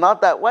 And it's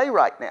not that way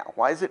right now.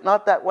 Why is it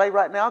not that way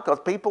right now? Because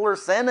people are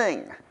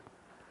sinning.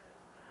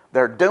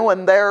 They're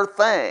doing their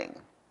thing.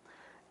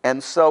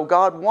 And so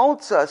God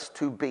wants us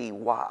to be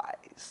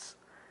wise.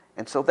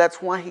 And so that's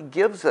why He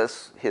gives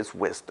us His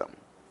wisdom.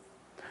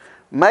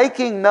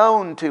 Making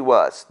known to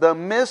us the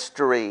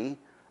mystery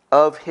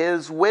of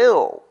His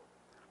will,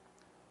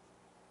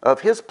 of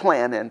His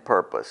plan and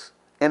purpose.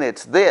 And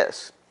it's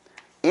this: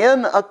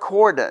 in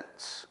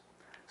accordance.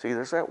 See,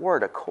 there's that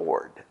word,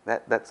 accord.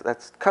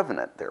 That's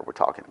covenant there we're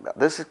talking about.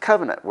 This is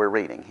covenant we're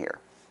reading here.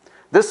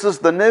 This is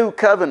the new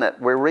covenant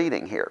we're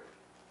reading here.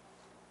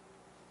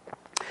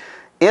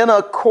 In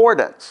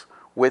accordance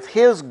with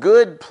His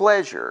good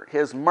pleasure,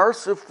 His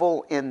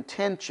merciful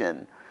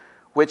intention,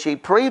 which He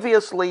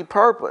previously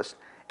purposed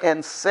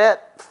and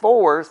set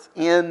forth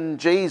in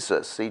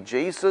Jesus. See,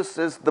 Jesus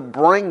is the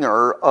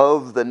bringer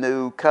of the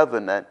new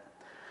covenant.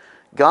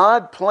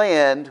 God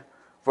planned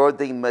for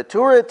the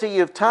maturity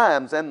of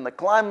times and the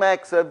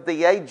climax of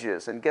the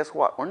ages. And guess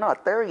what? We're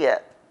not there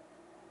yet.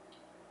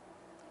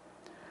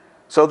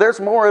 So there's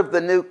more of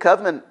the new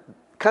covenant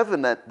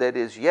that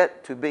is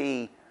yet to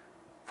be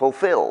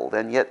fulfilled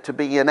and yet to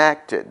be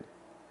enacted.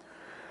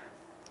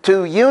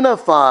 To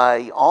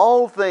unify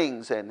all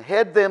things and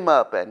head them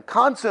up and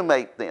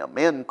consummate them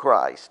in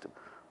Christ,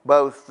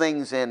 both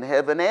things in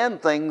heaven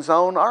and things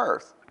on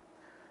earth.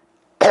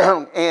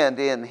 And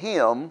in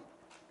Him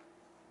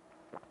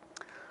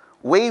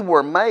we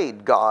were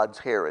made God's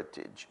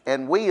heritage,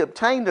 and we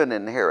obtained an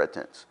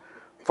inheritance.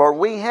 For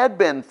we had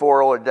been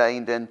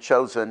foreordained and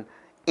chosen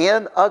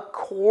in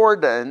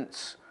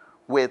accordance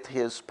with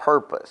His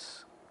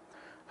purpose,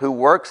 who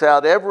works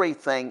out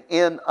everything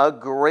in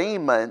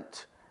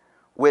agreement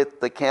with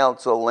the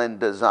counsel and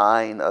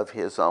design of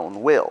His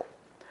own will.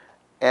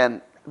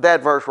 And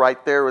that verse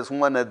right there is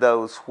one of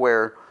those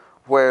where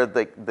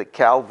the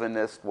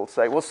Calvinist will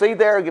say, well, see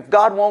there, if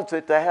God wants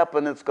it to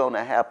happen, it's going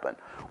to happen.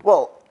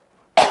 Well,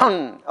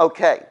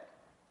 okay.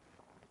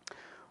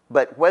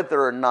 But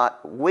whether or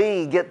not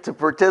we get to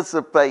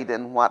participate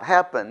in what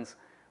happens,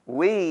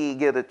 we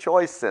get a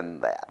choice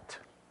in that.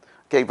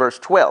 Okay, verse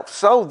 12.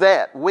 So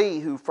that we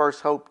who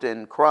first hoped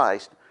in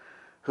Christ,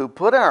 who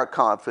put our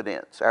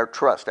confidence, our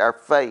trust, our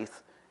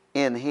faith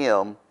in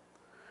Him,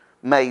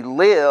 may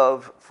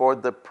live for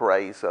the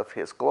praise of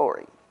His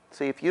glory.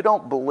 See, if you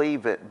don't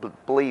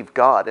believe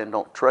God and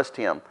don't trust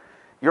Him,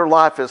 your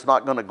life is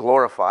not going to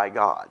glorify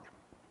God.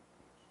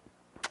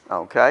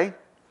 Okay?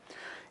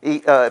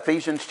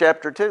 Ephesians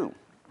chapter 2,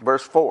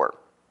 verse 4.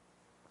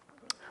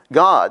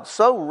 God,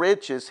 so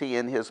rich is He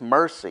in His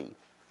mercy,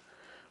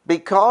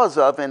 because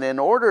of and in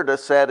order to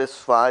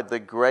satisfy the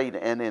great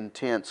and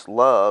intense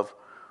love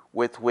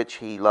with which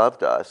He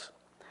loved us,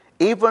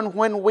 even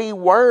when we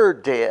were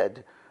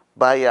dead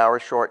by our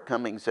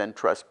shortcomings and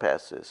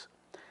trespasses,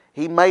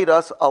 He made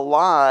us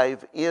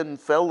alive in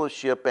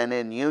fellowship and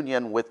in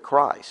union with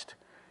Christ.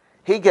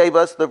 He gave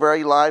us the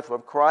very life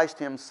of Christ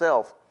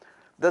Himself,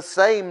 the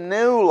same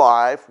new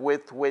life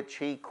with which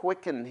He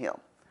quickened Him.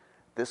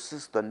 This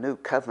is the new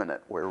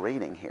covenant we're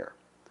reading here.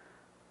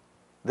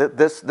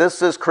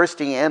 This is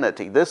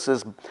Christianity. This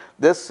is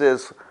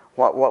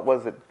what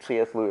was it?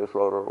 C.S. Lewis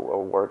wrote a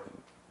word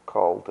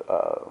called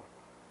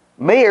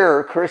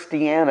mere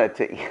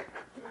Christianity.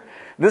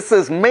 This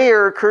is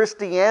mere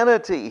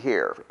Christianity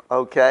here.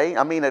 Okay,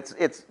 I mean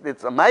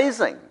it's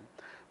amazing,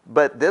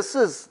 but this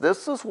is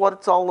what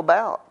it's all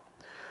about.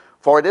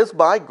 For it is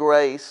by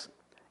grace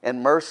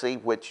and mercy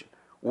which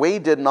we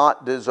did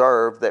not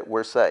deserve that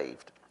we're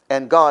saved,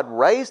 and God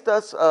raised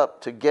us up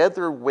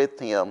together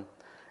with Him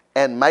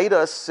and made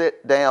us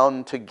sit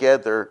down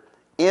together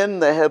in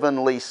the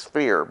heavenly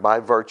sphere by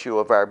virtue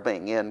of our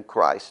being in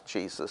Christ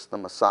Jesus the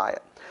Messiah.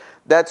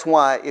 That's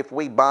why if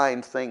we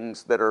bind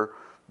things that are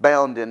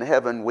bound in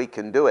heaven, we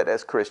can do it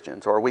as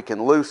Christians, or we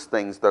can loose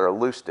things that are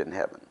loosed in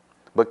heaven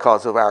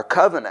because of our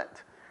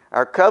covenant.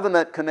 Our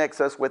covenant connects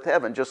us with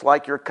heaven, just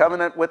like your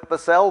covenant with the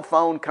cell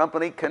phone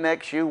company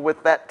connects you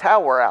with that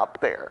tower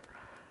out there,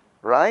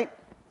 right?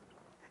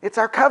 It's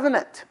our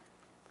covenant.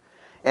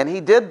 And he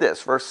did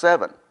this, verse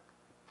 7,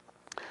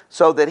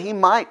 so that he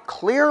might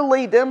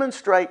clearly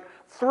demonstrate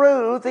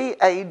through the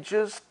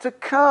ages to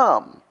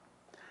come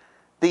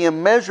the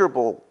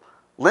immeasurable,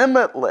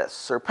 limitless,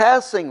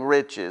 surpassing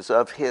riches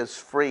of his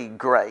free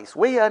grace.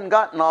 We hadn't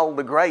gotten all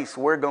the grace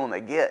we're going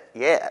to get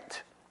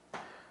yet.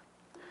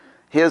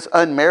 His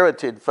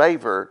unmerited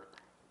favor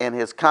and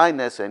his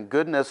kindness and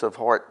goodness of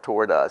heart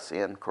toward us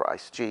in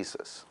Christ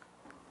Jesus.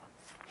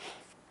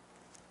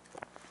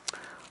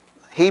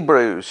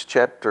 Hebrews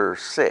chapter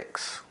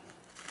 6.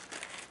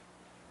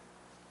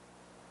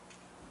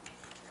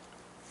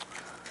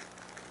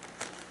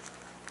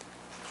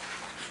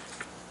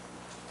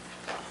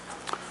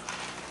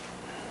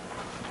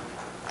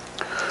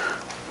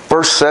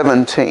 Verse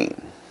 17.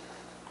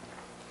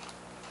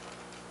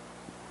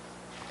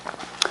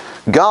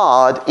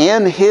 God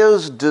in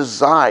his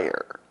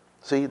desire.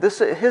 See,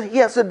 he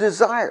has a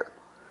desire.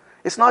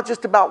 It's not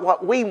just about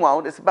what we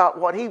want, it's about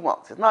what he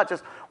wants. It's not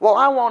just, well,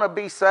 I want to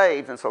be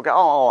saved, and so God,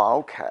 oh,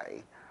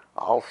 okay,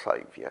 I'll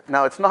save you.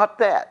 No, it's not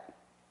that.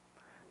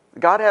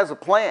 God has a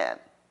plan.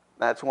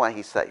 That's why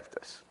he saved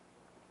us.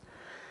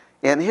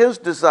 In his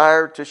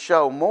desire to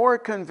show more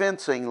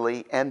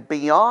convincingly and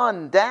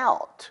beyond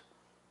doubt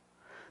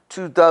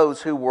to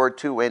those who were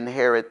to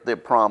inherit the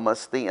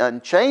promise, the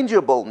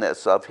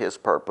unchangeableness of his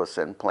purpose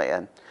and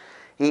plan,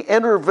 he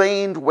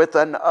intervened with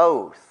an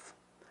oath.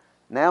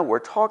 Now we're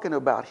talking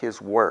about his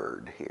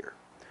word here.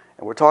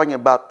 And we're talking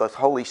about the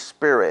Holy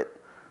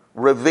Spirit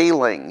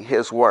revealing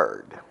his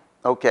word.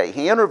 Okay,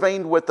 he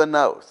intervened with an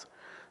oath,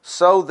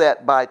 so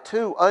that by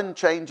two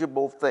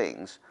unchangeable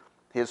things,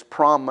 his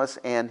promise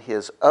and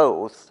his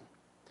oath,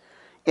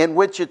 in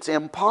which it's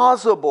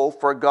impossible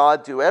for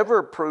God to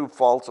ever prove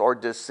false or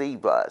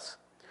deceive us,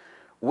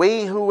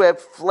 we who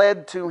have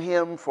fled to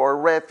him for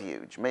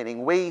refuge,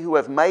 meaning we who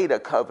have made a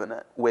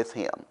covenant with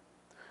him,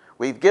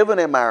 we've given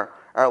him our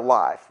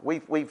life,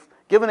 we've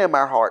given him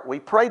our heart, we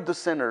prayed the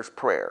sinner's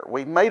prayer,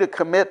 we've made a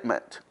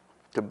commitment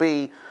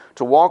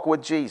to walk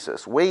with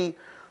Jesus, we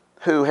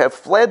who have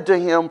fled to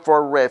him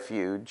for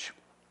refuge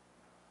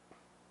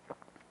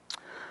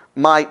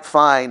might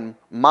find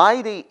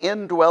mighty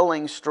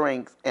indwelling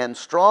strength and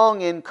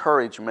strong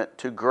encouragement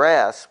to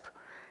grasp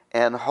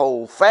and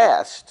hold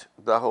fast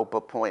the hope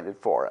appointed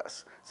for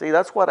us. See,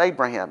 that's what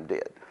Abraham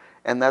did,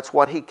 and that's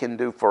what he can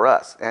do for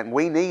us, and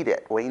we need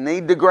it. We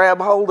need to grab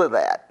hold of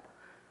that,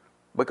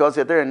 because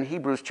there in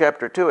Hebrews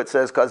chapter 2 it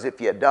says, because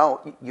if you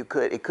don't,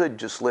 it could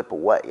just slip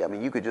away. I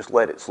mean, you could just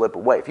let it slip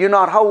away. If you're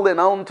not holding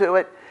on to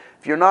it,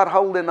 if you're not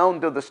holding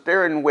on to the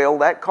steering wheel,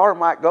 that car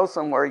might go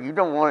somewhere you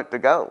don't want it to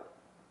go.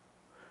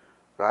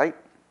 Right?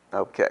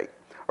 Okay.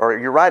 Or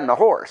you're riding a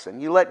horse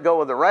and you let go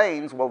of the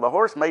reins. Well, the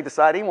horse may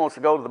decide he wants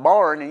to go to the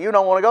barn and you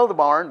don't want to go to the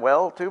barn.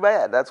 Well, too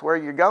bad. That's where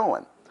you're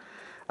going.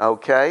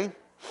 Okay.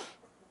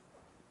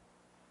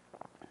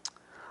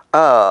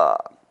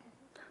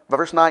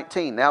 Verse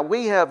 19. Now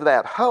we have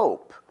that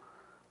hope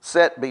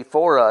set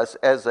before us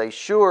as a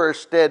sure,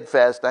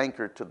 steadfast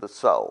anchor to the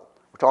soul.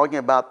 We're talking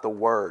about the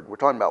Word. We're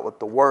talking about what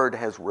the Word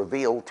has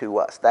revealed to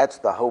us. That's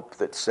the hope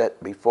that's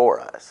set before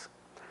us.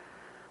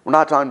 We're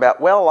not talking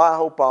about, well, I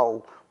hope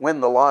I'll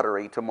win the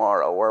lottery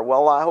tomorrow, or,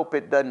 well, I hope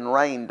it doesn't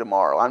rain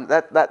tomorrow.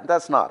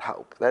 That's not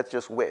hope. That's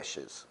just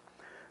wishes.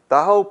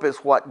 The hope is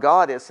what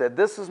God has said.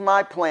 This is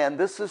my plan.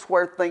 This is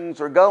where things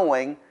are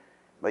going,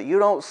 but you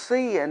don't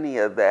see any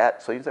of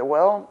that. So you say,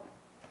 well,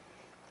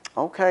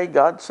 okay,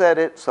 God said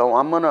it, so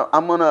I'm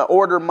gonna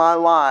order my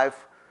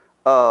life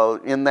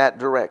in that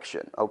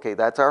direction. Okay,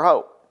 that's our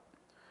hope.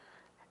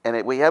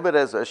 And we have it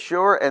as a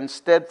sure and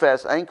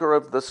steadfast anchor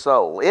of the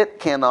soul. It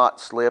cannot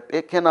slip.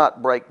 It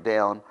cannot break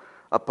down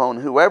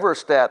upon whoever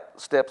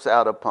steps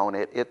out upon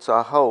it. It's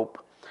a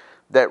hope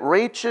that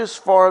reaches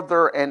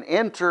farther and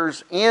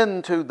enters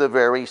into the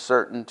very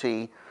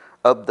certainty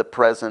of the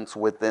presence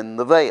within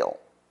the veil,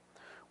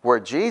 where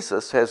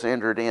Jesus has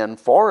entered in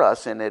for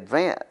us in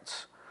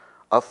advance,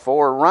 a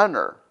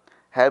forerunner,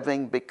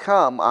 having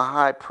become a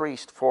high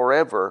priest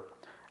forever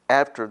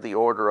after the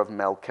order of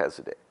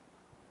Melchizedek.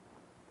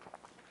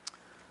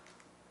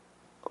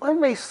 Let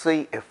me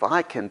see if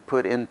I can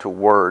put into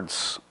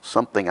words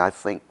something I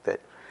think that,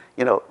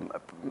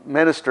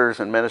 ministers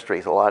and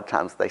ministries, a lot of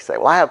times they say,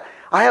 well,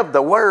 I have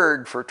the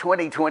word for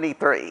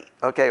 2023.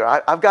 Okay,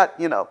 I've got,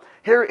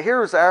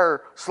 here's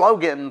our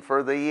slogan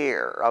for the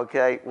year.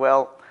 Okay,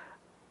 well,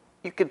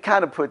 you could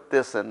kind of put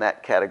this in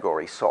that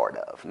category, sort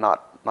of,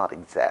 not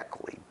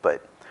exactly,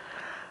 but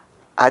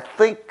I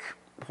think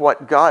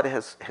what God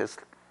has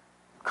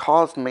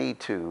caused me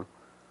to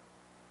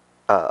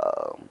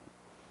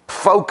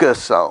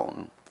focus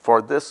on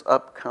for this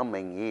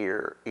upcoming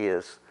year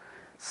is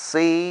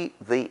see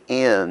the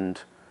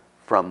end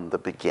from the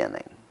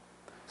beginning.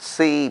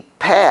 See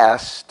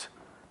past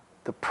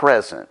the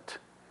present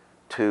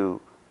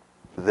to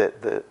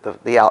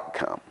the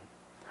outcome.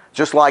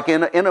 Just like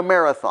in a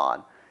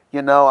marathon.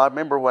 You know, I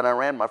remember when I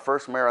ran my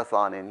first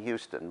marathon in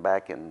Houston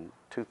back in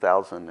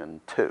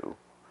 2002.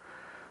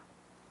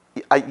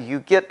 You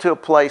get to a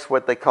place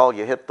what they call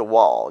you hit the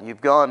wall.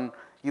 You've gone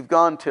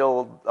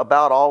till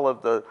about all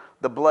of the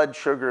blood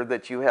sugar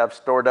that you have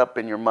stored up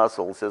in your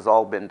muscles has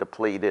all been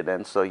depleted,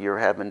 and so you're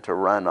having to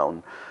run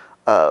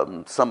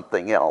on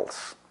something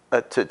else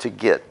to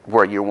get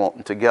where you're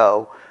wanting to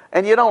go.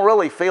 And you don't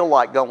really feel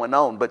like going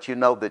on, but you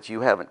know that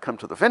you haven't come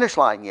to the finish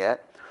line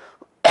yet.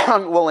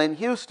 Well, in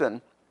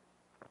Houston,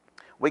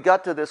 we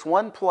got to this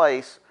one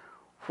place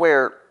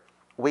where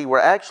we were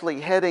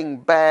actually heading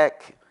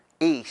back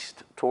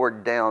east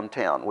toward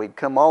downtown. We'd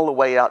come all the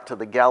way out to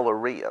the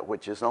Galleria,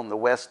 which is on the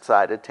west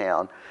side of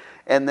town,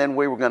 and then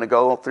we were going to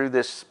go through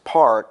this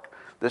park,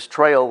 this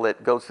trail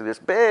that goes through this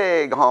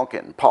big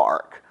honking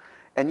park,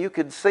 and you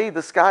could see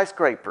the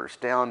skyscrapers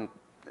down,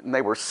 and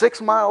they were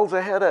 6 miles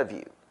ahead of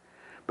you,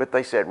 but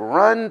they said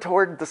run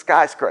toward the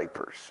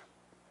skyscrapers.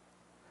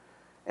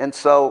 And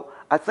so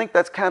I think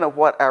that's kind of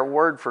what our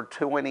word for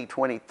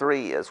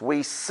 2023 is.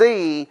 We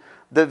see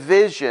the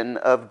vision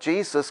of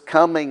Jesus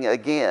coming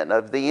again,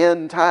 of the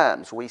end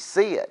times. We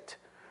see it.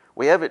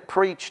 We have it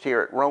preached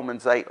here at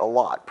Romans 8 a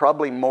lot,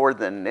 probably more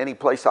than any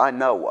place I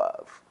know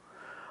of.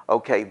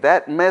 Okay,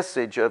 that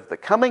message of the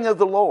coming of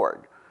the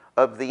Lord,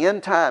 of the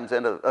end times,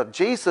 and of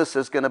Jesus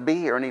is going to be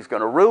here, and he's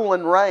going to rule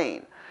and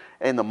reign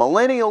in the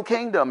millennial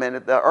kingdom, and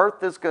the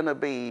earth is going to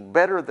be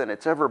better than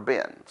it's ever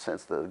been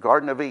since the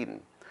Garden of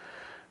Eden.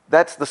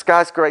 That's the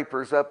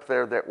skyscrapers up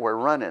there that we're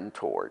running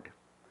toward.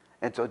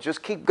 And so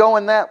just keep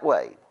going that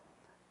way.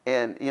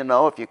 And, you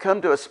know, if you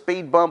come to a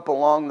speed bump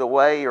along the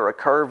way or a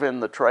curve in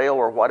the trail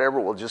or whatever,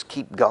 we'll just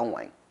keep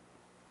going.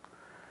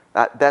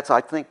 That's,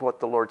 I think, what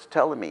the Lord's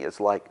telling me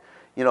is like,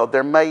 you know,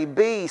 there may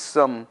be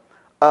some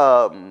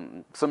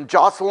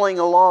jostling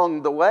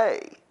along the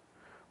way,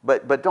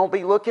 but don't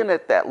be looking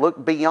at that.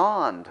 Look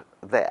beyond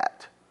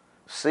that.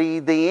 See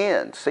the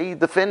end. See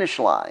the finish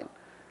line.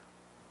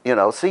 You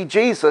know, see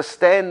Jesus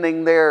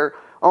standing there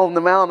on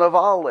the Mount of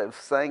Olives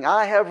saying,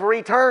 I have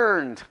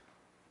returned.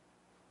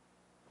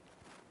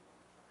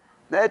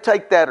 Now,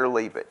 take that or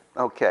leave it.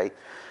 Okay.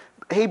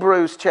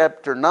 Hebrews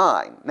chapter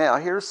 9. Now,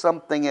 here's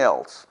something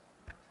else.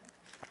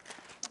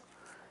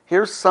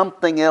 Here's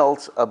something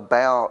else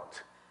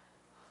about,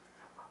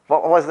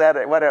 what was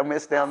that? What did I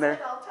miss down there?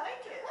 I'll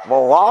take it.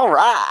 Well, all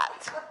right.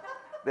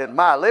 Then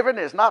my living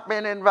has not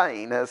been in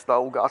vain, as the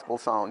old gospel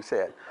song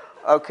said.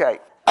 Okay.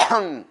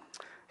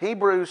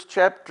 Hebrews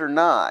chapter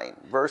 9,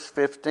 verse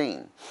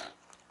 15,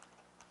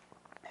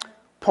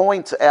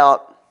 points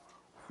out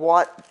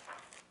what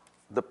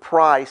the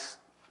price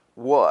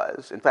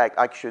was. In fact,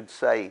 I should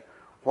say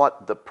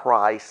what the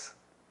price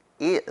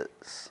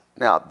is.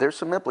 Now, there's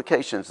some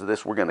implications of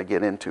this we're going to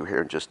get into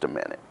here in just a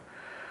minute.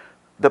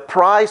 The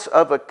price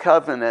of a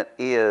covenant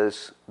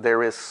is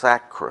there is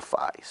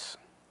sacrifice.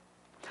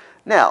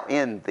 Now,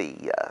 in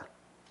the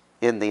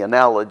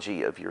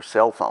analogy of your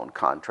cell phone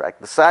contract,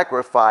 the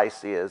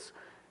sacrifice is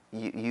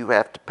you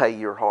have to pay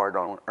your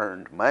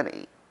hard-earned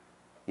money,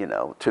 you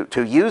know,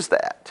 to use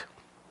that.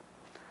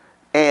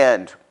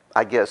 And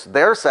I guess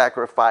their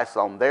sacrifice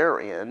on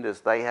their end is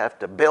they have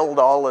to build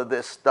all of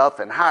this stuff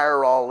and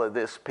hire all of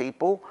these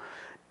people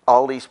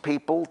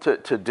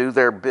to do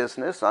their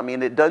business. I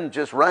mean, it doesn't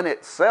just run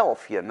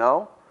itself, you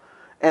know.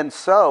 And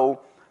so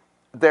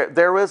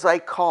there is a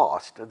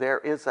cost, there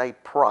is a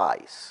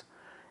price.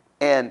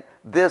 And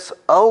this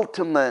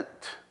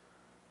ultimate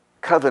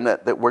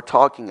covenant that we're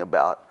talking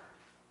about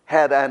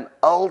had an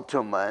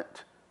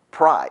ultimate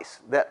price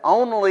that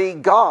only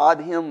God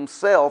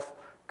himself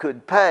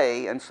could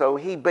pay, and so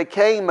he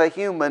became a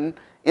human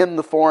in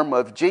the form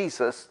of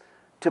Jesus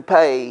to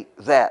pay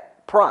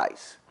that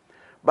price.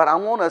 But I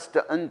want us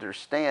to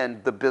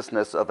understand the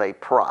business of a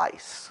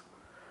price,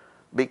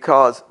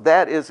 because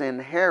that is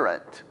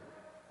inherent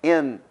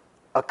in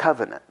a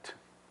covenant.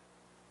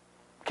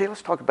 Okay,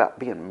 let's talk about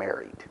being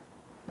married.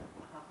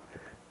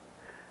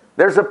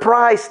 There's a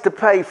price to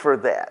pay for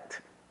that.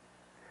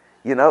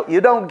 You know, you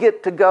don't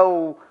get to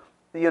go,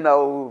 you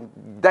know,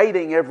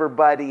 dating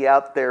everybody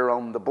out there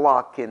on the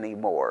block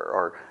anymore,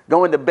 or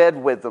going to bed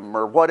with them,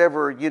 or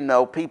whatever, you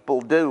know,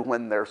 people do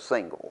when they're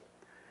single.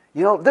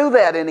 You don't do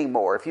that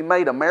anymore. If you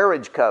made a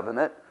marriage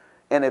covenant,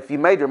 and if you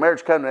made your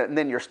marriage covenant and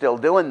then you're still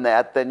doing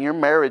that, then your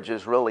marriage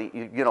is really,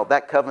 you know,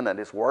 that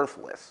covenant is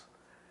worthless.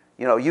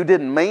 You know, you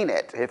didn't mean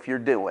it if you're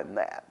doing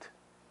that.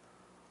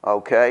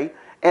 Okay?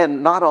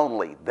 And not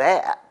only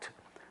that,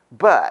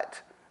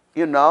 but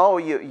you know,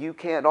 you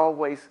can't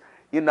always,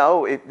 you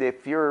know,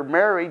 if you're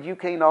married, you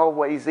can't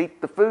always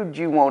eat the food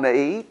you want to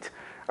eat,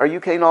 or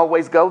you can't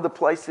always go the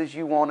places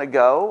you want to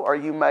go, or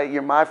your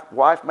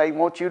wife may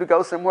want you to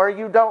go somewhere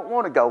you don't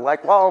want to go,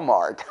 like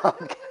Walmart,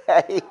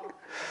 okay?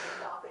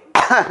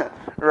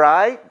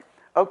 Right?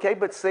 Okay,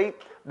 but see,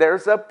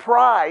 there's a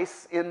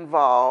price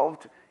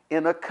involved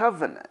in a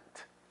covenant.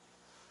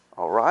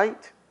 All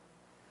right?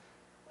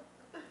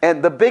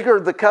 And the bigger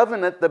the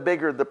covenant, the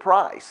bigger the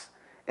price.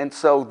 And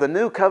so the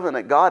new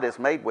covenant God has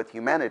made with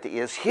humanity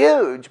is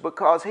huge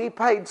because he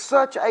paid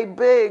such a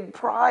big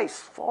price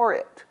for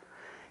it.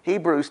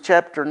 Hebrews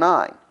chapter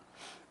 9,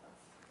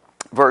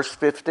 verse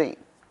 15.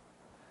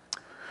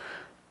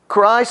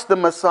 Christ the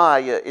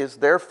Messiah is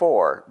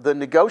therefore the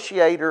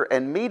negotiator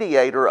and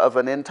mediator of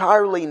an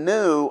entirely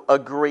new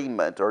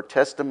agreement or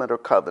testament or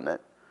covenant,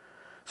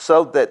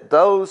 so that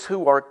those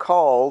who are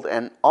called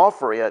and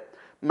offer it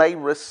may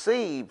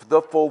receive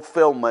the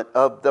fulfillment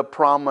of the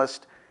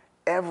promised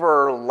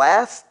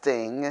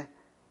everlasting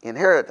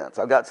inheritance.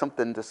 I've got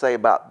something to say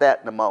about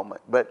that in a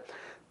moment. But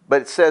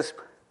it says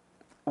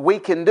we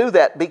can do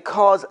that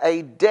because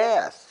a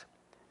death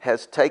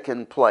has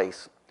taken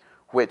place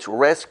which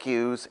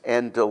rescues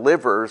and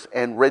delivers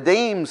and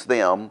redeems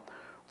them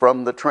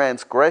from the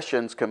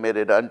transgressions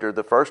committed under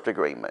the first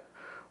agreement.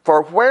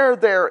 For where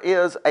there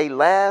is a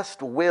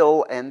last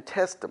will and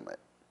testament,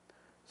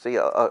 see,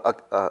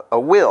 a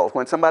will,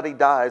 when somebody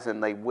dies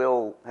and they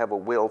will have a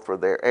will for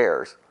their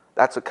heirs,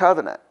 that's a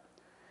covenant.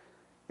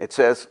 It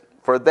says,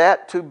 for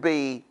that to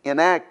be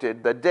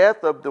enacted, the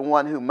death of the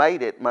one who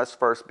made it must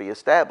first be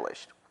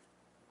established.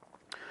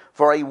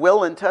 For a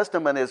will and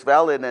testament is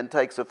valid and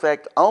takes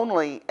effect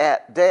only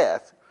at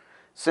death,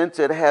 since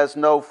it has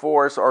no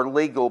force or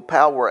legal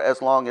power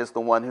as long as the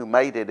one who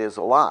made it is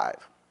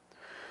alive.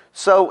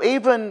 So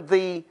even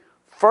the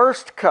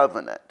first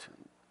covenant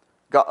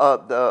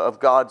of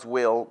God's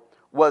will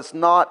was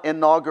not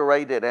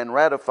inaugurated and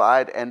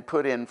ratified and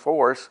put in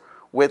force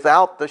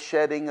without the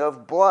shedding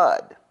of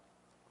blood.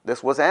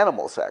 This was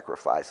animal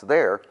sacrifice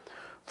there.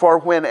 For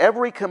when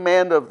every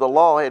command of the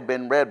law had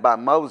been read by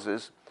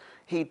Moses,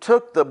 he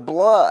took the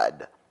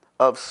blood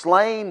of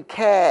slain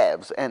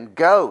calves and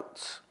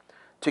goats,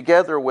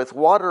 together with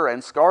water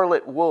and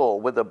scarlet wool,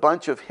 with a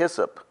bunch of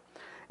hyssop,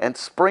 and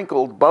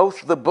sprinkled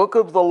both the book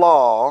of the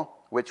law,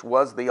 which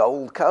was the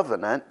old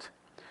covenant,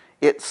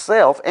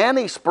 itself, and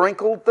he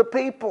sprinkled the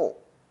people.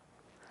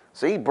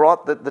 So he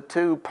brought the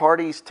two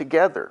parties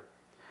together,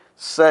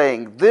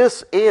 saying,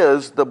 this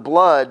is the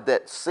blood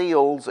that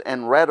seals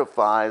and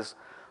ratifies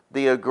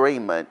the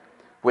agreement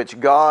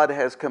which God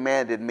has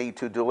commanded me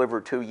to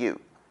deliver to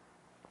you.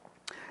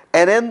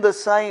 And in the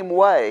same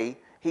way,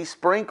 he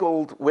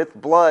sprinkled with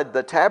blood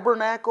the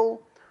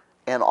tabernacle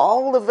and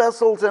all the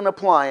vessels and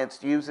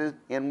appliances used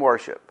in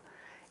worship.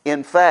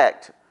 In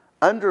fact,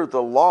 under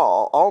the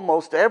law,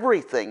 almost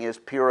everything is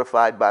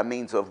purified by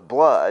means of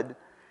blood,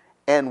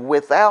 and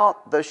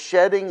without the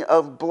shedding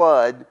of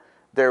blood,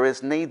 there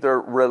is neither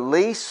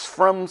release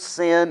from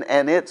sin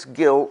and its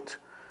guilt,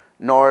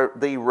 nor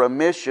the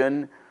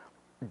remission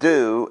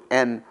due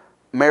and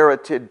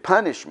merited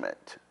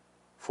punishment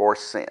for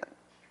sin.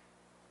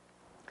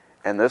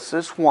 And this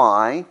is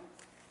why,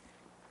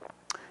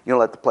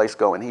 let the place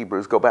go in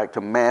Hebrews, go back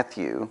to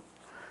Matthew.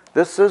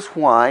 This is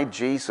why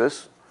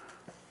Jesus,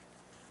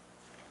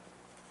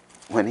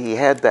 when he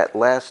had that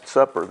Last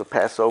Supper, the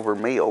Passover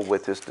meal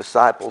with his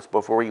disciples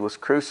before he was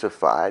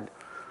crucified,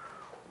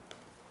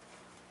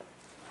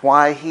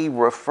 why he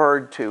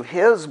referred to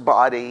his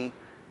body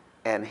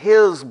and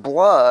his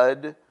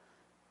blood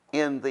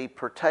in the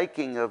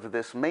partaking of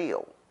this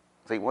meal.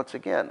 See, once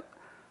again,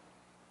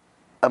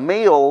 a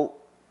meal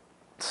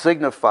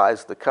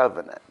signifies the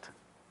covenant.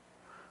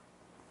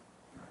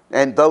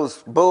 And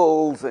those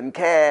bulls and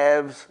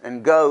calves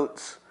and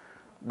goats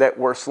that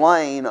were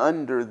slain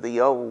under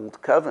the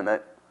old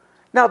covenant.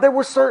 Now, there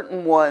were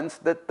certain ones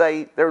that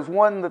there's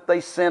one that they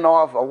sent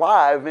off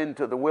alive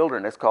into the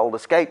wilderness called a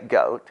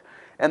scapegoat.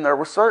 And there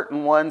were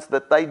certain ones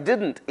that they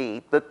didn't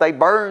eat, that they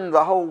burned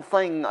the whole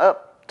thing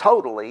up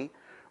totally.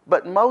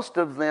 But most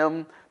of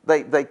them,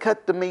 they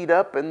cut the meat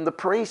up and the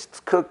priests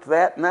cooked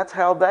that, and that's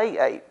how they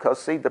ate.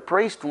 Because, see, the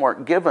priests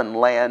weren't given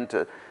land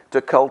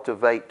to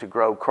cultivate, to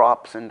grow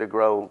crops and to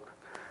grow,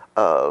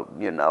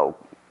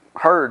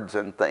 herds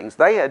and things.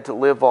 They had to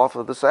live off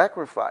of the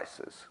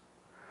sacrifices.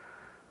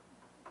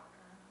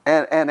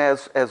 And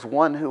as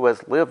one who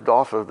has lived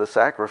off of the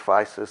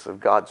sacrifices of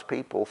God's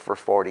people for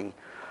 40,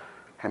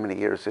 how many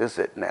years is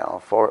it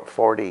now?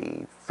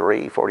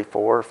 43,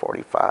 44,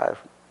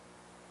 45?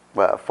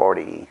 Well,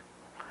 40,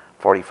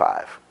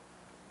 45.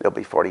 It'll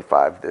be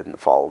 45 in the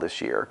fall this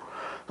year.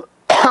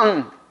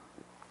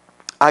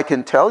 I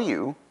can tell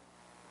you,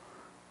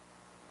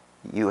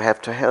 you have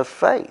to have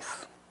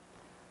faith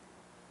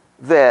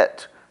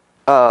that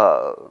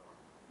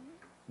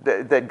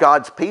that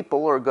God's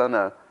people are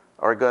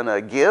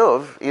gonna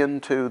give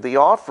into the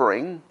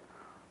offering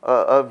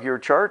of your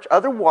church.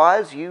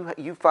 Otherwise,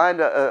 you find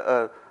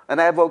an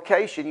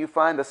avocation, you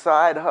find a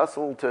side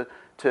hustle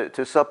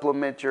to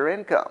supplement your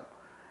income.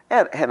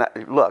 And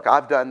look,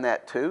 I've done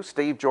that too.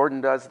 Steve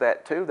Jourdan does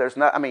that too.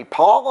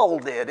 Paul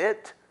did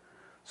it.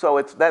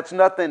 So that's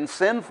nothing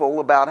sinful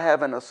about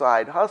having a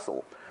side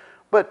hustle.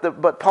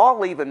 But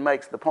Paul even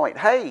makes the point,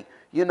 hey,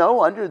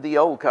 under the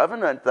old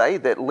covenant, they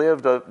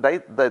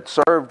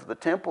that served the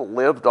temple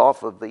lived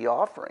off of the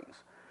offerings.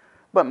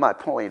 But my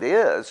point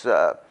is,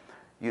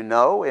 you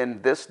know,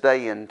 in this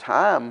day and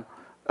time,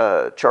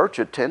 church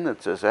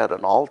attendance is at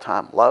an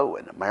all-time low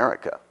in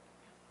America.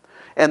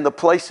 And the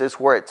places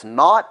where it's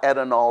not at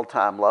an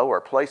all-time low are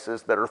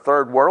places that are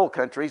third world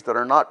countries that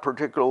are not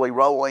particularly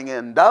rolling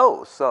in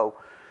dough. So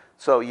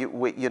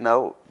you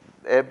know,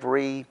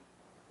 every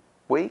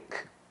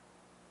week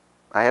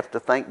I have to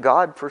thank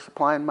God for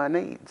supplying my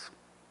needs.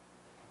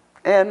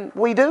 And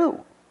we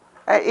do.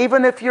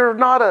 Even if you're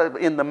not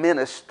in the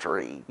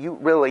ministry, you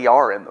really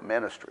are in the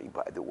ministry,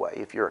 by the way,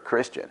 if you're a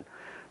Christian.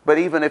 But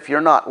even if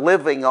you're not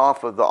living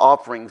off of the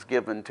offerings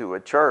given to a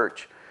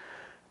church,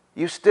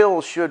 you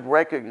still should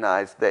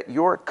recognize that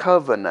your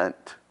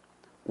covenant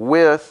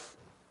with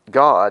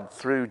God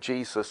through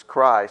Jesus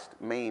Christ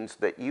means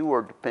that you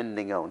are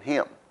depending on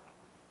Him.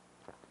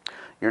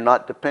 You're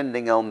not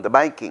depending on the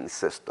banking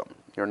system.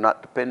 You're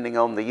not depending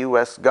on the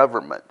U.S.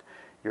 government.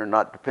 You're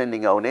not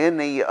depending on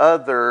any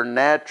other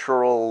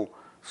natural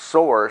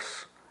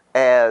source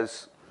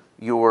as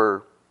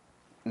your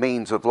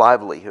means of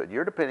livelihood.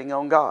 You're depending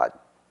on God.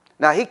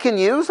 Now, He can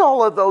use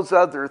all of those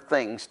other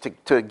things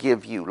to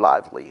give you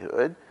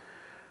livelihood.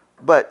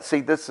 But see,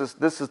 this is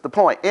the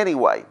point.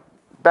 Anyway,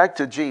 back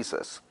to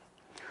Jesus.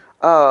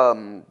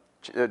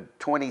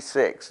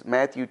 26,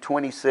 Matthew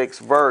 26,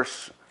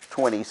 verse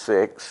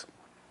 26.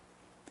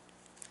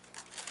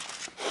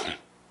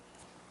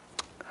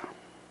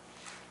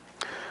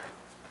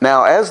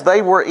 Now, as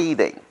they were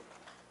eating,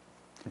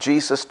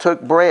 Jesus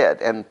took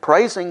bread and,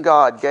 praising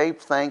God, gave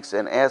thanks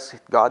and asked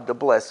God to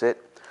bless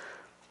it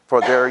for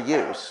their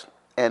use.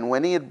 And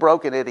when He had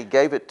broken it, He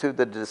gave it to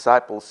the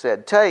disciples,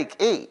 said, "Take,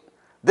 eat.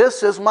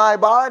 This is my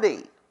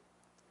body."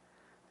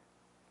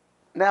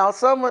 Now,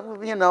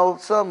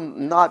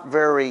 some not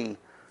very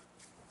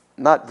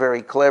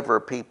clever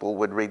people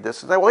would read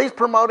this and say, well, He's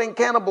promoting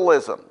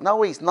cannibalism.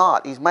 No, He's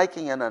not. He's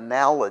making an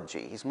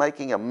analogy. He's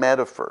making a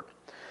metaphor.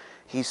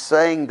 He's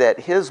saying that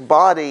His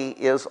body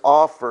is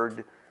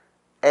offered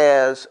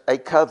as a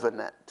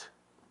covenant,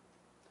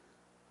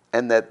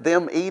 and that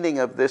them eating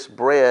of this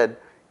bread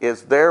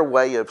is their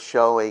way of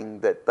showing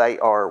that they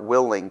are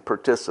willing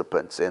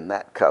participants in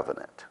that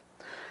covenant.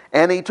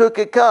 And He took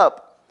a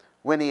cup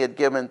when He had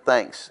given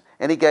thanks,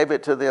 and He gave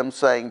it to them,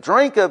 saying,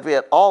 "Drink of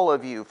it, all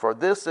of you, for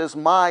this is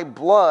my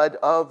blood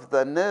of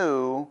the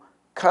new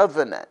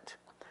covenant."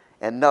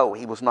 And no,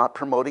 He was not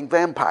promoting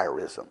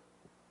vampirism,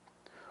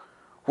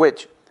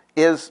 which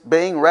is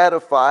being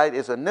ratified,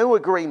 is a new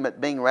agreement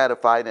being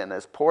ratified and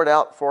is poured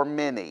out for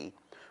many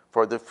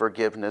for the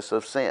forgiveness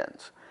of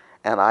sins.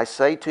 And I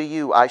say to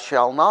you, I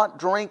shall not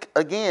drink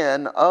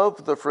again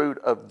of the fruit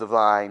of the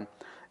vine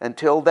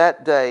until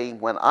that day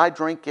when I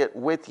drink it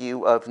with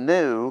you of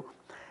new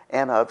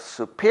and of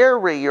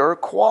superior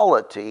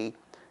quality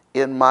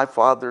in my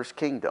Father's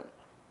kingdom.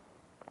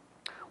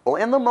 Well,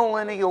 in the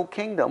millennial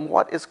kingdom,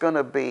 what is going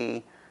to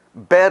be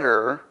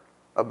better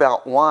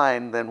about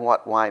wine than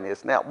what wine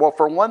is now? Well,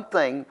 for one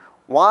thing,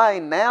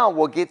 wine now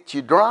will get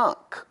you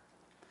drunk.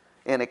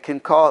 And it can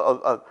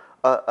cause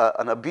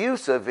an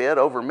abuse of it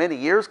over many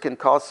years can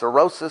cause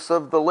cirrhosis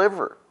of the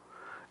liver.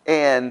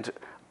 And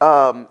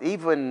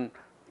even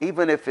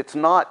if it's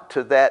not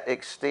to that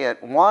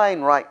extent,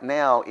 wine right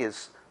now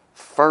is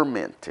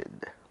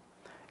fermented.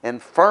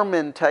 And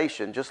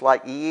fermentation, just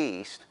like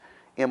yeast,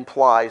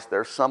 implies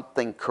there's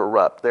something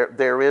corrupt.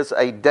 There is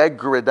a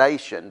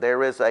degradation.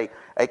 There is a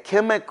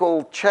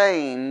chemical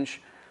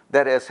change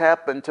that has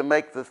happened to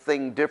make the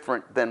thing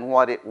different than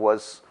what it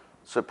was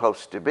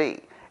supposed to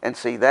be. And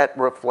see, that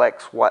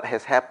reflects what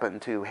has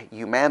happened to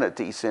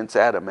humanity since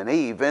Adam and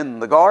Eve in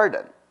the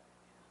garden.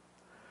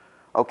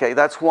 Okay,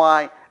 that's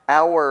why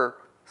our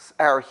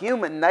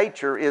human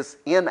nature is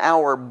in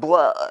our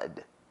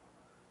blood.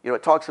 You know,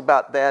 it talks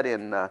about that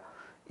in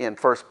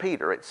 1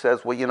 Peter. It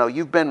says, well, you know,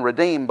 you've been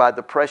redeemed by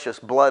the precious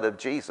blood of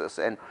Jesus,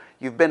 and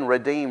you've been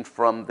redeemed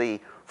from the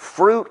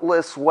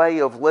fruitless way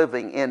of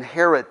living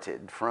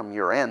inherited from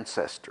your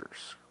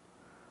ancestors.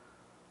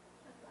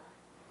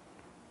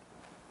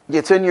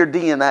 It's in your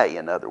DNA,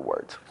 in other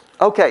words.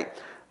 Okay,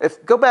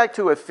 go back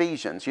to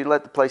Ephesians. You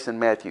let the place in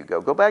Matthew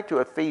go. Go back to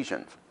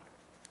Ephesians.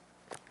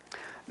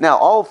 Now,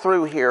 all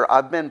through here,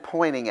 I've been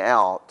pointing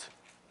out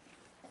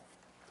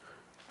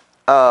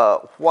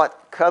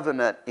what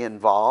covenant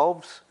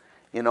involves.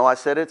 You know, I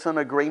said it's an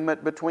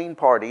agreement between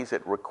parties.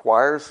 It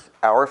requires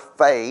our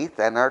faith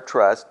and our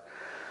trust.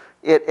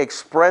 It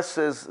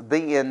expresses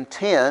the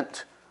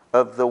intent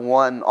of the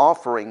one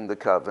offering the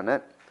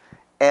covenant.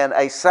 And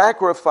a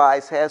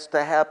sacrifice has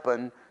to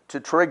happen to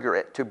trigger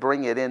it, to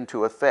bring it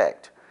into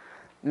effect.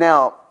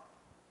 Now,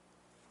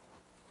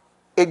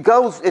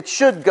 it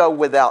should go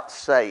without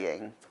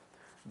saying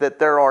that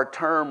there are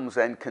terms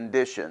and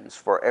conditions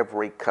for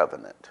every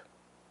covenant.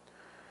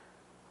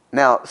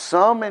 Now,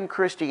 some in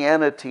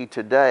Christianity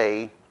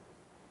today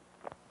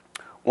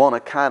want to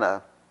kind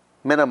of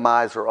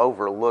minimize or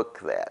overlook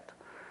that.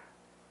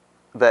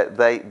 That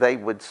they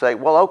would say,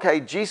 well,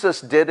 okay,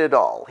 Jesus did it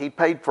all. He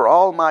paid for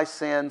all my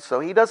sins, so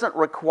He doesn't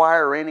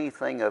require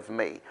anything of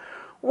me.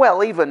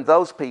 Well, even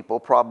those people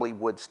probably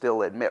would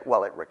still admit,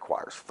 well, it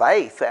requires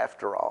faith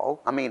after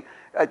all. I mean,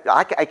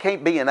 I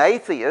can't be an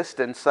atheist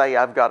and say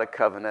I've got a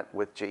covenant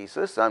with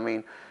Jesus. I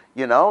mean,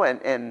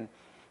 and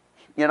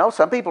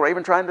some people are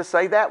even trying to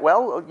say that,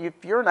 well, if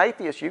you're an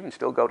atheist, you can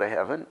still go to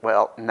heaven.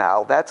 Well,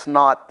 no, that's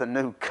not the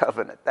new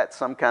covenant. That's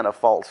some kind of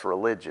false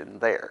religion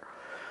there.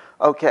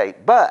 Okay,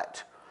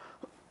 but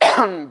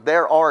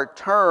there are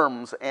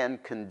terms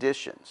and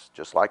conditions,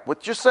 just like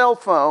with your cell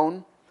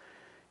phone.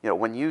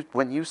 When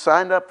you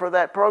signed up for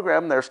that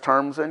program, there's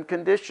terms and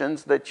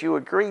conditions that you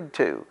agreed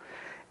to.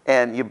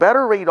 And you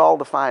better read all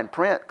the fine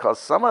print, because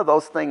some of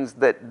those things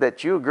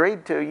that you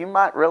agreed to, you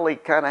might really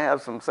kind of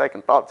have some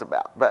second thoughts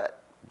about.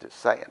 But just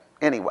saying.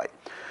 Anyway,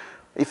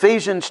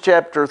 Ephesians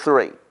chapter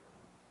 3,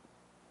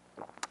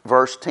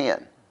 verse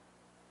 10.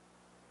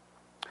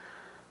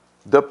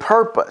 The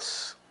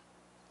purpose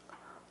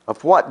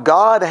of what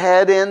God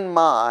had in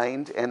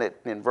mind, and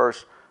in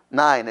verse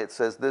 9 it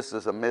says this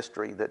is a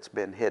mystery that's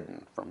been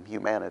hidden from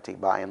humanity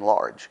by and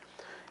large.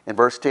 In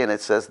verse 10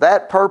 it says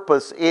that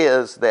purpose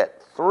is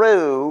that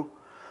through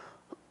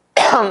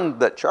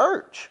the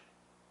church,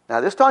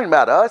 now this is talking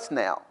about us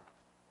now,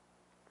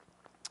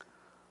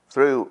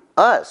 through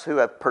us who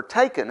have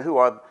partaken, who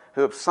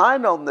have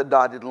signed on the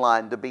dotted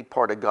line to be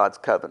part of God's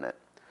covenant,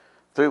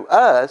 through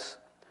us,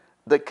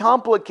 the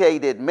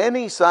complicated,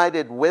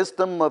 many-sided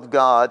wisdom of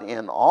God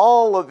in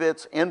all of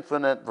its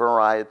infinite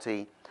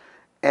variety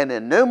and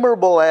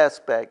innumerable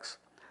aspects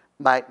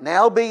might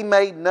now be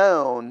made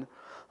known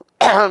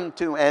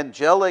to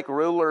angelic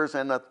rulers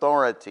and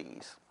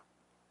authorities,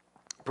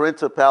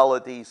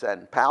 principalities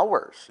and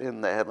powers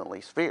in the heavenly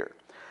sphere.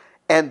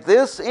 And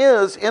this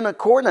is in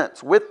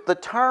accordance with the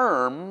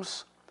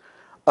terms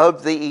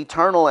of the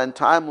eternal and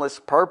timeless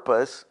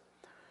purpose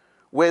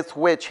with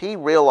which he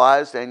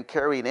realized and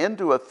carried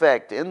into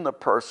effect in the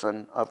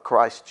person of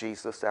Christ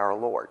Jesus our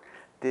Lord.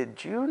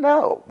 Did you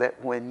know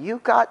that when you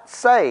got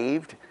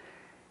saved,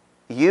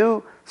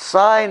 you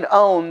signed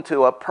on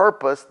to a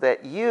purpose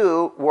that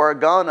you were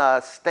going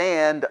to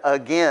stand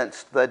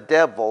against the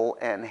devil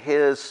and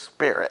his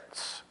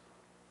spirits?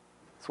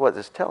 That's what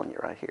it's telling you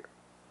right here.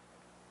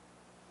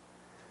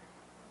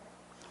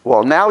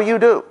 Well, now you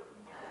do.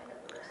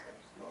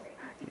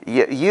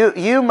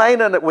 You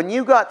made when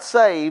you got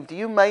saved,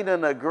 you made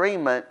an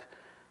agreement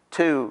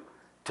to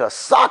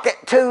sock it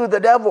to the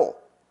devil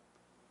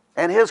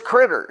and his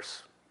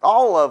critters,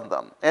 all of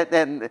them.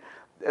 And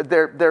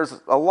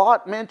there's a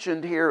lot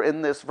mentioned here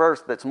in this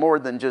verse that's more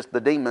than just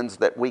the demons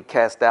that we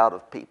cast out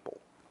of people.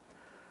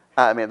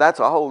 I mean, that's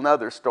a whole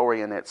nother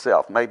story in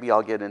itself. Maybe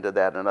I'll get into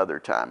that another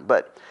time.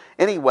 But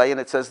anyway, and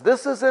it says,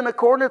 this is in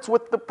accordance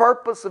with the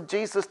purpose of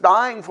Jesus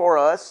dying for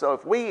us. So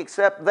if we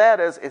accept that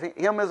as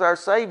him as our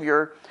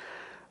Savior,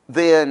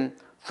 then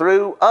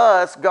through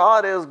us,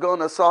 God is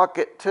going to sock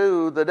it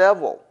to the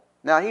devil.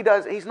 Now,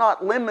 he's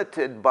not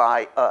limited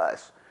by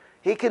us.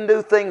 He can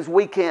do things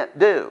we can't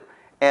do.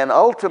 And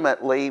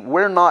ultimately,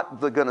 we're not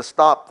going to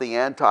stop the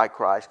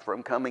Antichrist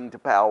from coming to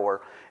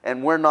power.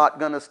 And we're not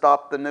going to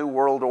stop the New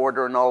World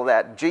Order and all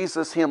that.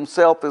 Jesus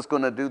himself is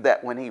going to do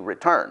that when he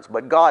returns.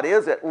 But God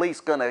is at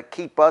least going to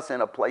keep us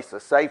in a place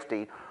of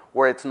safety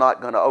where it's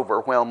not going to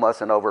overwhelm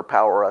us and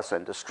overpower us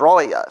and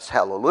destroy us.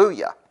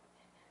 Hallelujah.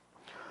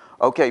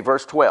 Okay,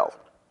 verse 12.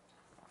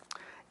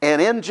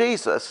 And in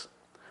Jesus,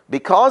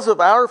 because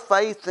of our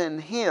faith in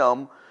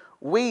him,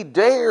 we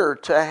dare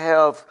to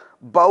have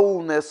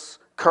boldness,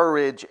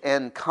 courage,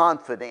 and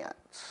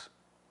confidence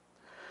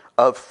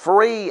of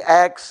free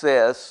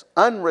access,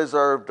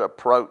 unreserved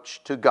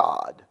approach to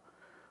God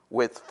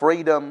with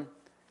freedom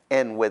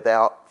and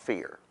without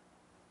fear.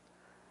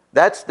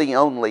 That's the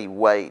only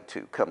way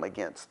to come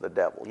against the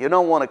devil. You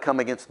don't want to come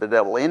against the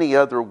devil any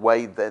other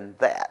way than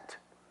that.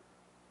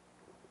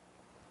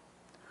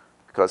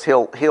 Because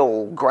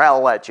he'll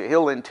growl at you.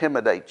 He'll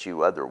intimidate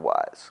you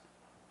otherwise.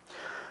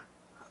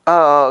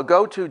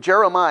 Go to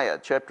Jeremiah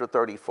chapter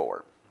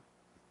 34.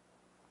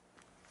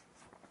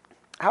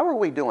 How are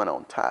we doing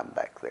on time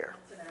back there?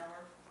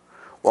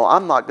 Well,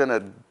 I'm not going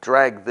to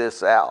drag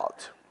this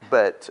out.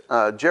 But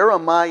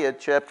Jeremiah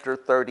chapter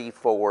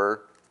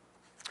 34,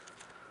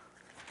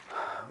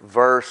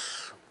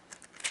 verse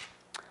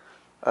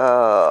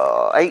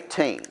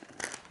 18.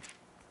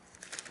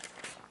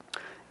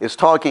 Is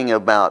talking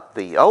about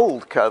the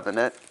old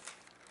covenant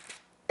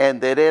and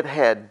that it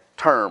had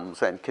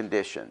terms and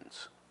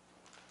conditions.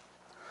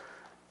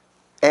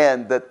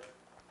 And that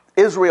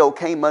Israel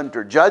came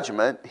under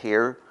judgment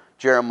here,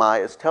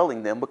 Jeremiah is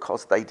telling them,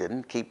 because they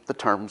didn't keep the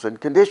terms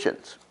and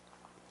conditions.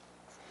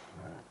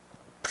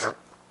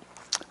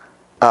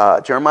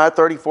 Jeremiah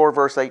 34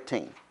 verse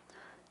 18.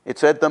 It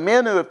said, the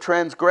men who have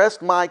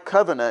transgressed my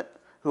covenant,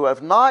 who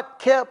have not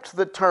kept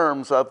the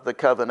terms of the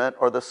covenant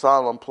or the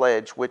solemn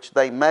pledge which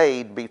they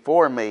made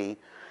before me,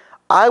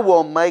 I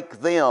will make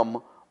them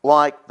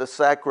like the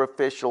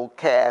sacrificial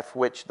calf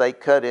which they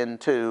cut in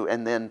two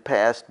and then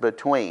passed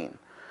between,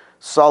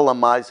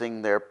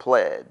 solemnizing their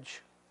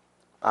pledge.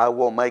 I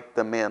will make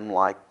the men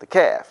like the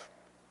calf.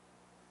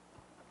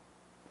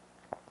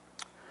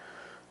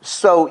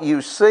 So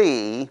you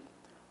see,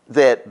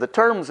 that the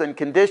terms and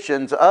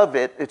conditions of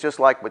it, it's just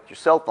like with your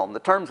cell phone. The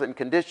terms and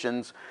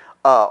conditions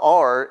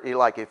are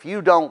like, if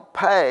you don't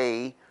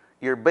pay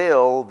your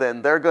bill,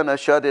 then they're going to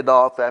shut it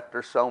off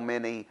after so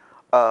many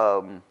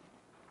so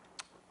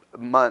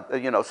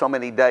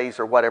many days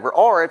or whatever.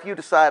 Or if you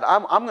decide,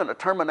 I'm going to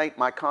terminate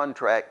my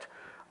contract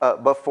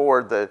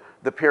before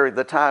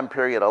the time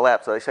period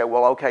elapsed, so they say,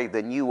 well, okay,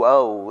 then you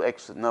owe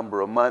X number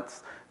of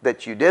months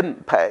that you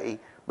didn't pay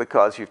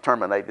because you've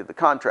terminated the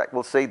contract.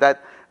 Well, see,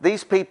 that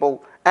these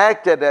people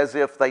acted as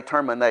if they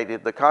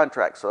terminated the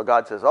contract. So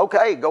God says,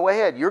 okay, go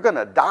ahead, you're going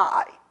to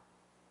die.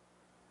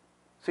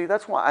 See,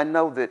 that's why I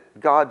know that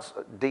God's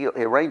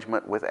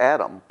arrangement with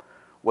Adam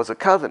was a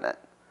covenant.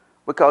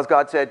 Because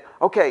God said,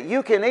 okay,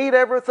 you can eat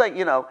everything.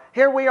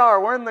 Here we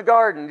are, we're in the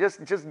garden.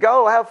 Just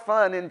go, have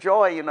fun,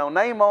 enjoy,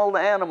 name all the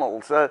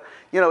animals.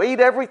 Eat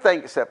everything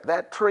except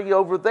that tree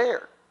over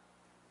there.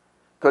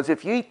 Because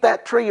if you eat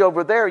that tree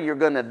over there, you're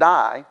going to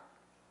die.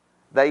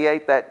 They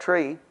ate that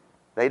tree,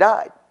 they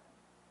died.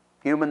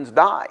 Humans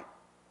die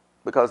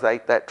because they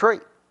ate that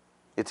tree.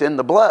 It's in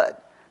the blood.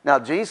 Now,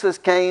 Jesus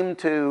came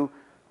to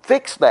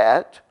fix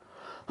that,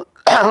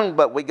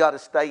 but we got to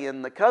stay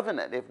in the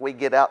covenant. If we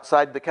get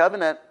outside the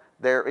covenant,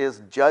 there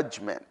is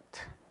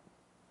judgment.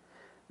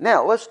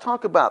 Now, let's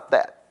talk about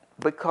that,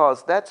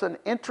 because that's an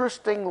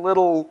interesting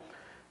little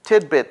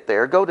tidbit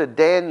there. Go to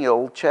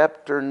Daniel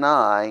chapter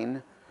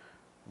 9,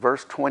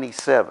 verse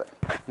 27.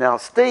 Now,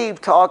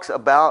 Steve talks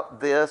about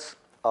this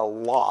a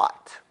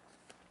lot.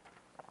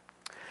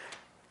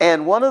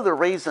 And one of the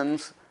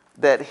reasons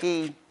that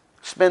he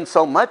spends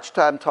so much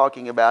time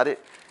talking about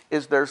it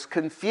is there's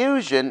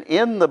confusion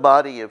in the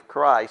body of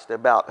Christ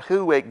about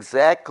who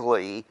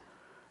exactly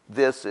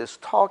this is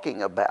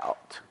talking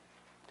about.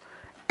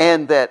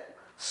 And that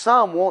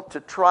some want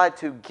to try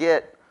to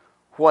get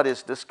what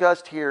is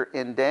discussed here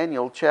in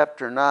Daniel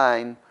chapter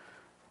 9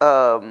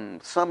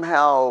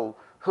 somehow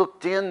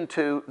hooked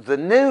into the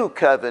new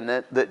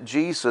covenant that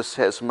Jesus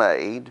has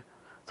made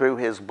through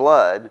his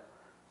blood.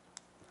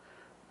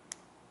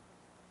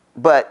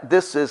 But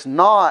this is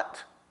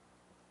not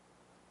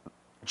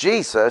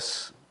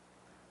Jesus,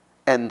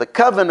 and the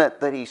covenant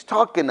that he's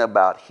talking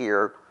about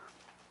here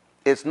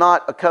is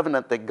not a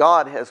covenant that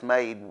God has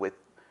made with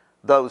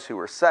those who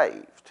are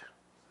saved.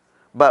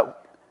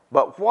 But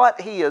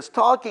what he is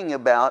talking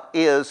about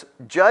is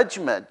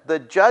judgment, the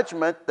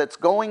judgment that's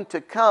going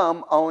to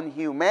come on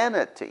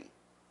humanity.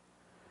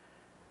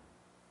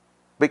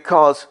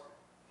 Because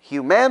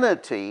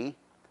humanity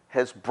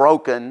has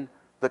broken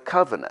the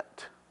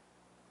covenant.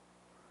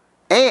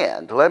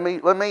 And let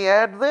me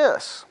add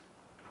this.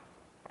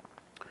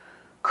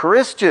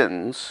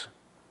 Christians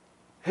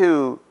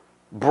who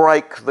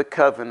break the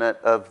covenant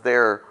of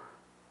their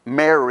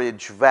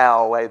marriage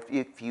vow,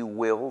 if you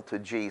will, to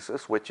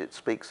Jesus, which it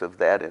speaks of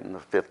that in the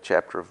 5th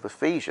chapter of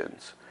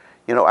Ephesians.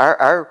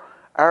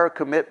 Our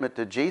commitment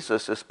to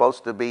Jesus is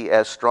supposed to be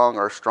as strong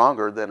or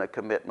stronger than a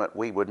commitment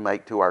we would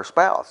make to our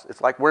spouse.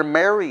 It's like we're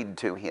married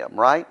to him,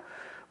 right?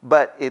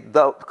 But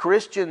the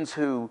Christians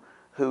who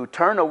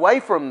turn away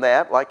from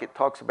that, like it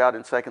talks about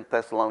in 2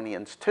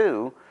 Thessalonians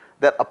 2,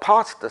 that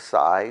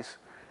apostatize,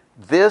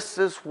 this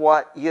is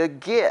what you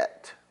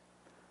get.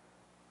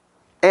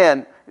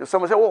 And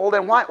someone said, well,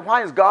 then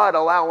why is God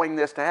allowing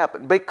this to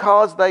happen?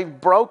 Because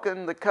they've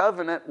broken the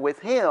covenant with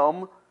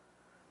him,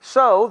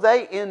 so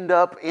they end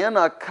up in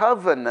a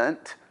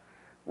covenant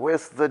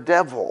with the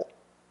devil.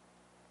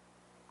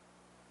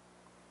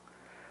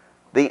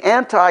 The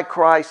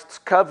Antichrist's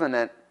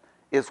covenant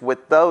is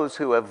with those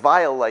who have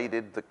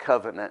violated the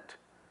covenant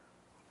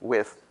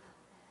with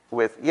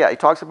he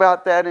talks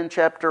about that in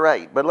chapter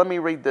 8. But let me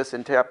read this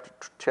in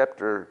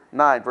chapter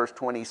 9, verse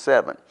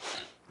 27.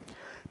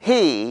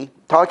 He,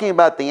 talking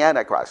about the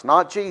Antichrist,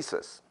 not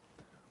Jesus,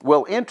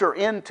 will enter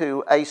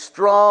into a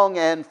strong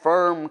and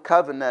firm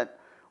covenant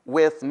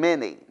with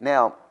many.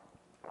 Now,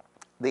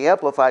 the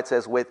Amplified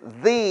says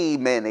with the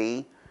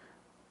many.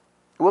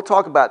 We'll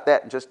talk about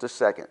that in just a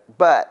second.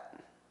 But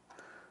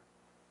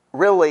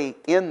really,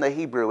 in the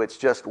Hebrew, it's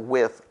just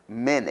with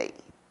many.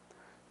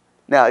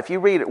 Now, if you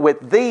read it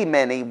with the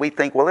many, we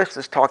think, well, this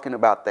is talking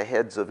about the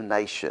heads of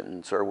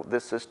nations, or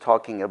this is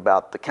talking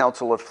about the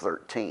Council of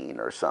 13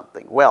 or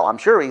something. Well, I'm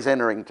sure he's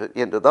entering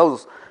into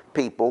those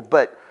people,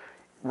 but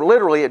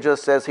literally it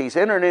just says he's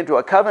entering into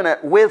a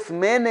covenant with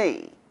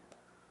many.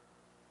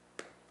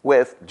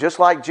 Just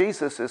like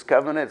Jesus'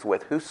 covenant is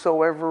with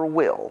whosoever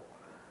will.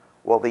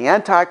 Well, the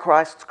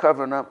Antichrist's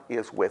covenant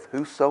is with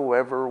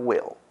whosoever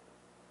will.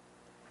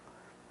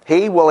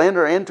 He will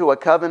enter into a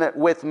covenant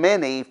with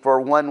many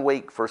for 1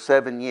 week for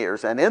 7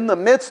 years. And in the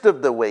midst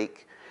of the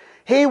week,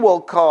 he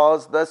will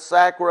cause the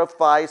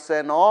sacrifice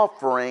and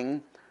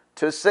offering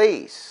to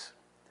cease.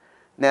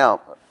 Now,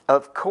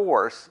 of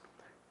course,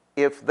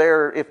 if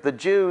the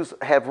Jews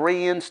have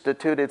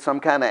reinstituted some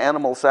kind of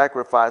animal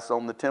sacrifice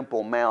on the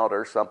Temple Mount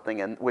or something,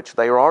 which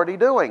they are already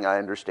doing, I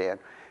understand,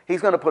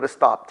 he's going to put a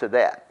stop to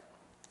that.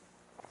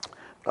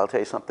 But I'll tell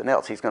you something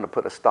else. He's going to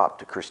put a stop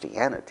to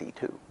Christianity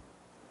too.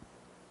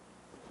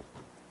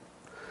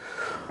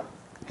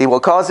 He will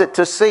cause it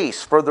to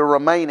cease for the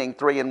remaining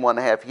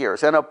 3.5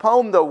 years. And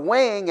upon the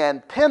wing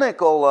and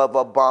pinnacle of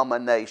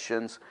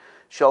abominations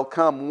shall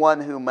come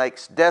one who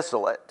makes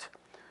desolate.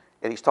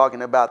 And he's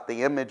talking about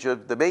the image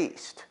of the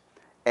beast.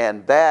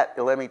 And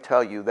that, let me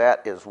tell you,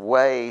 that is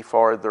way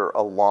farther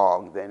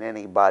along than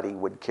anybody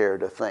would care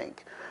to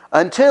think.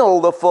 Until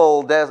the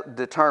full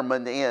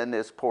determined end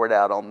is poured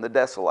out on the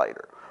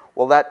desolator.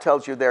 Well, that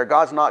tells you there,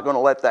 God's not going to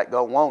let that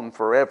go on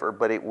forever,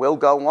 but it will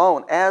go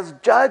on as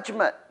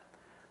judgment.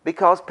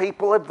 Because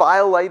people have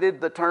violated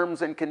the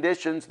terms and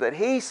conditions that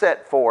He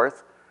set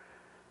forth.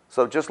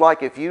 So just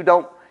like if you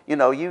don't,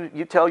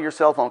 you tell your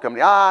cell phone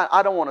company,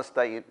 I don't want to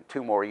stay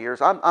 2 more years.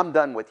 I'm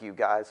done with you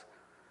guys.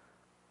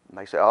 And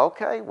they say,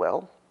 okay,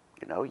 well,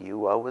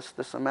 you owe us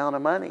this amount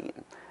of money.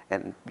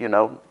 And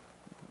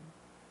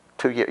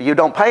 2 years, you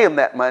don't pay them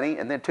that money,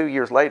 and then 2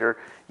 years later,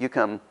 you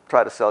come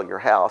try to sell your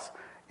house,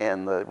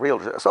 and the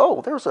realtor says,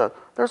 oh,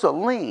 there's a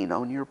lien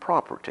on your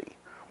property.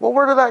 Well,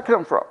 where did that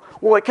come from?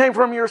 Well, it came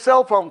from your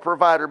cell phone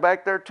provider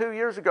back there 2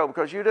 years ago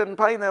because you didn't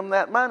pay them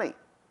that money.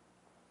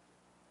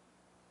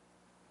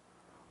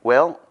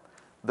 Well,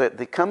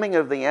 the coming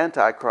of the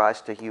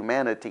Antichrist to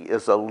humanity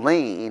is a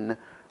lien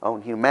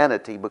on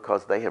humanity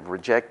because they have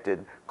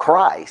rejected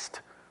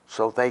Christ,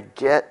 so they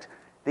get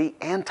the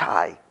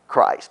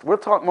Antichrist. We'll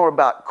talk more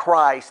about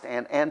Christ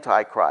and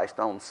Antichrist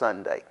on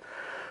Sunday.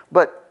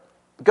 But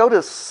go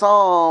to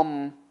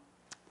Psalm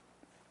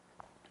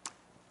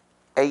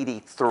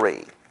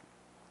 83.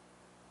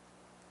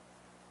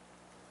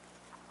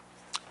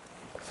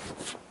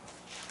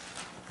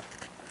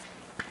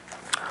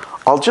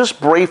 I'll just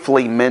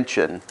briefly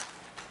mention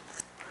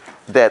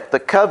that the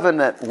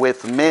covenant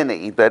with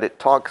many that it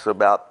talks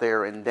about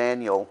there in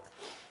Daniel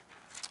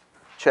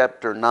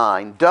chapter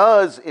 9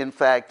 does in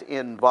fact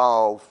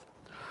involve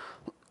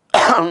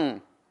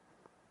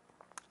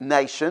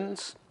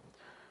nations.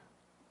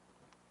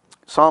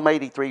 Psalm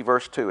 83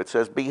 verse 2, it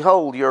says,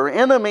 behold, your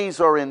enemies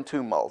are in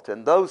tumult,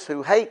 and those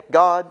who hate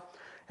God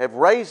have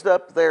raised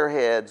up their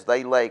heads.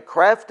 They lay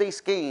crafty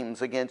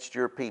schemes against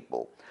your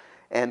people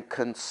and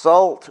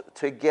consult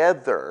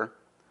together,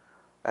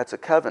 that's a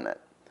covenant,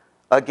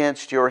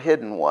 against your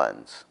hidden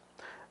ones.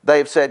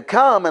 They've said,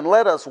 come and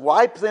let us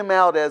wipe them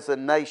out as a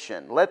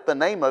nation. Let the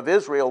name of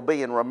Israel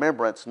be in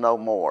remembrance no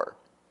more.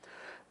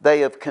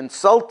 They have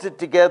consulted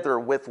together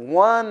with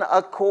one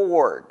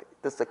accord.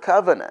 This is a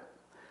covenant.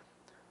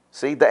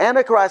 See, the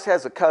Antichrist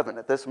has a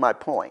covenant. This is my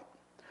point.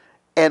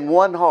 And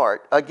one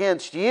heart.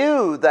 Against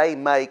you they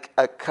make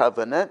a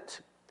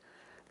covenant.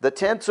 The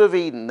tents of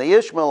Eden, the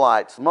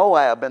Ishmaelites,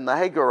 Moab and the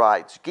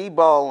Hagarites,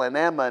 Gebal and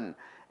Ammon,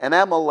 and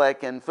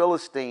Amalek and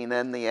Philistine,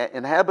 and the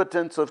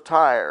inhabitants of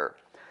Tyre.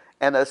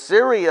 And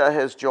Assyria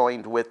has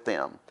joined with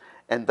them.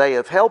 And they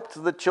have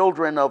helped the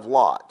children of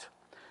Lot,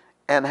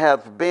 and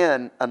have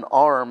been an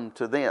arm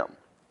to them.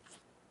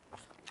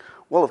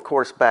 Well, of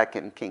course, back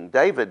in King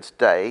David's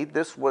day,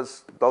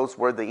 those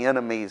were the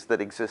enemies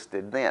that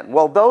existed then.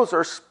 Well, those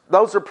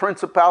are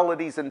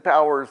principalities and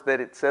powers that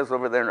it says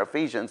over there in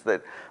Ephesians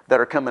that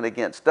are coming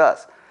against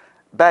us.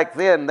 Back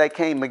then, they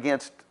came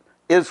against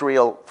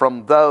Israel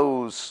from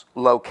those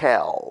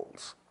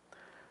locales.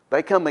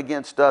 They come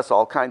against us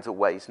all kinds of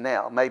ways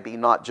now, maybe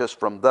not just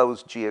from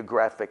those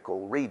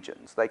geographical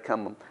regions. They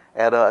come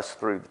at us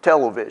through the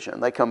television.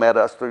 They come at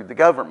us through the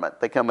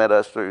government. They come at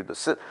us through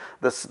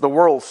the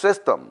world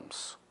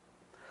systems.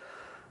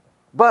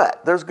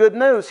 But there's good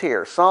news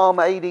here. Psalm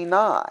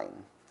 89.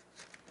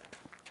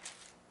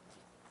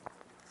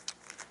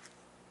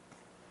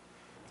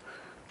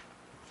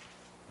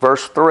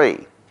 Verse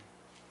 3.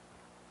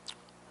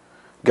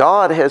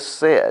 God has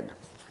said,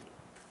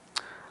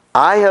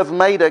 I have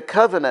made a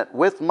covenant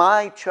with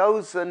my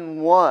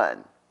chosen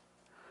one.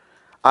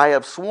 I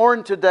have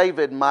sworn to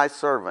David, my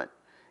servant,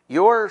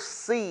 your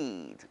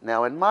seed.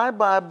 Now in my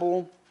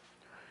Bible,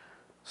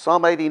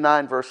 Psalm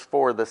 89 verse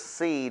 4, the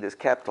seed is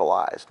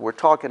capitalized. We're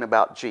talking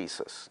about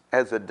Jesus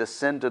as a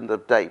descendant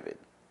of David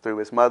through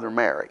his mother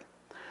Mary.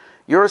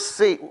 Your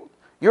seed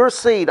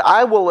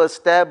I will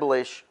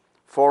establish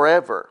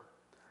forever,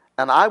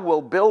 and I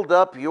will build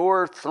up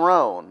your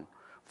throne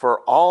for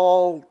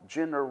all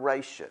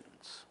generations.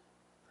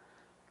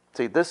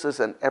 See, this is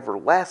an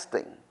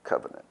everlasting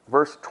covenant.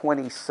 Verse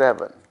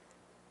 27.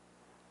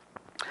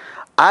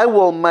 I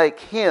will make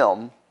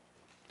him,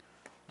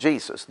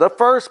 Jesus, the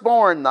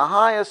firstborn, the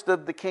highest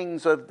of the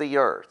kings of the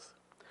earth.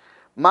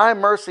 My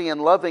mercy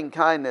and loving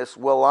kindness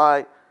will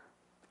I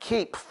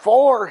keep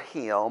for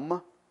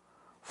him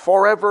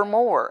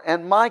forevermore,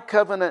 and my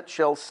covenant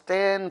shall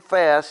stand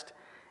fast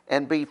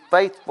and be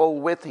faithful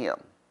with him.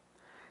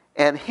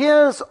 And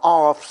his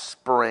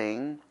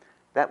offspring,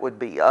 that would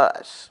be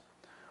us,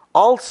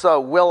 also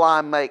will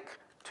I make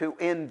to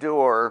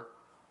endure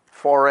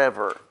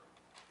forever,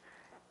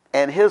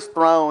 and his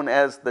throne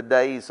as the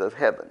days of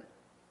heaven.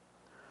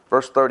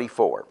 Verse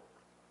 34.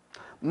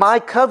 My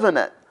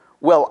covenant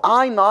will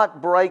I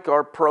not break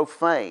or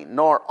profane,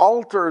 nor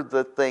alter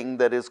the thing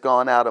that is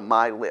gone out of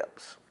my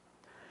lips.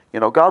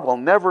 God will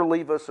never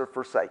leave us or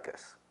forsake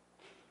us.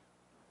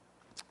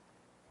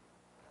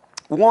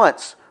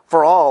 Once,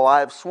 For all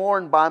I have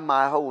sworn by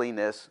my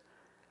holiness,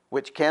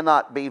 which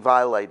cannot be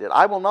violated.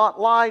 I will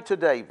not lie to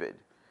David.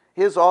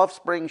 His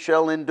offspring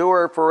shall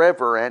endure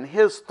forever, and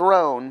his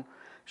throne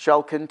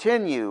shall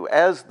continue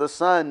as the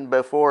sun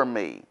before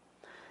me.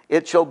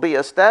 It shall be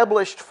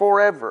established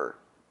forever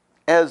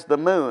as the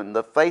moon,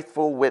 the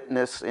faithful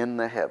witness in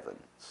the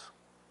heavens.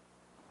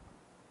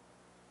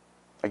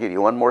 I'll give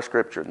you one more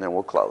scripture and then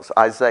we'll close.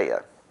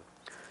 Isaiah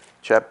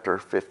chapter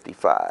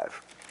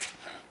 55.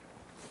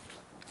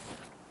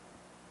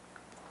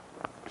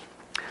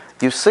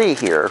 You see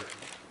here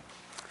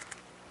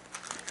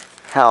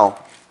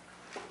how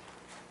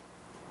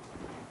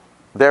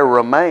there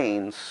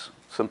remains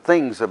some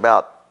things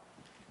about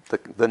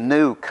the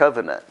new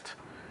covenant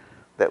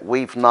that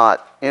we've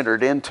not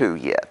entered into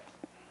yet.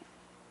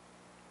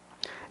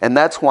 And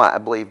that's why I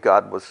believe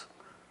God was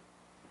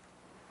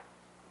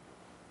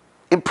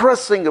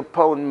impressing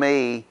upon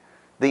me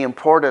the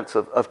importance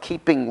of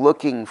keeping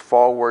looking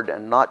forward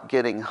and not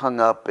getting hung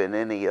up in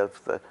any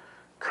of the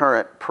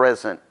current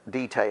present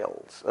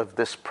details of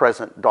this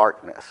present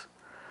darkness.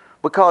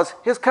 Because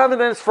His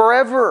covenant is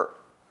forever.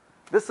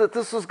 This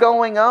is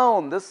going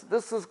on. This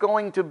is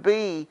going to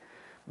be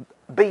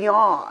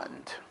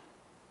beyond.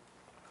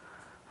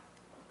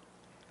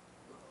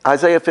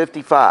 Isaiah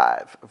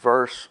 55,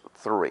 verse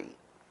 3.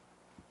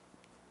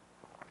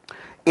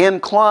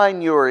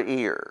 Incline your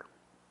ear.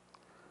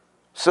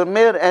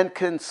 Submit and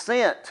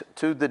consent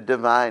to the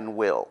divine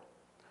will.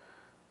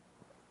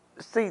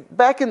 See,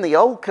 back in the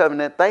Old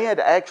Covenant, they had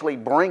to actually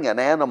bring an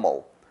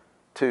animal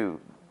to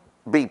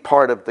be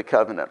part of the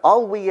covenant.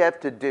 All we have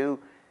to do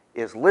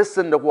is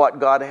listen to what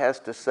God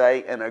has to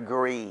say and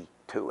agree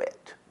to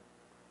it.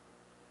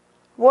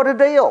 What a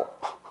deal!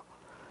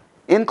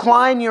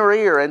 Incline your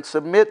ear and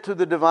submit to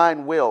the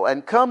divine will,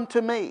 and come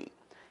to me.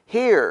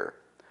 Hear,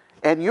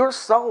 and your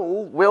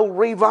soul will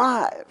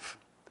revive.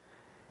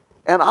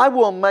 And I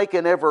will make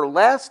an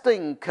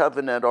everlasting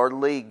covenant or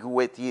league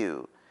with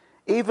you,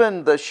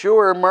 even the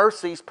sure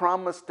mercies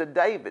promised to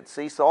David.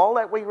 See, so all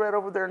that we read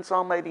over there in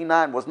Psalm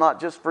 89 was not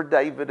just for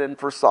David and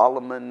for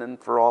Solomon and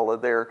for all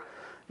of their,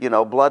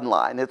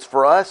 bloodline. It's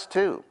for us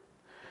too.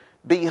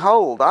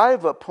 Behold, I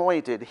have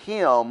appointed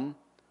him.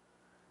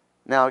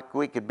 Now,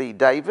 we could be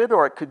David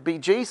or it could be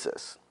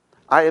Jesus.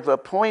 I have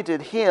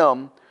appointed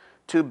him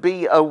to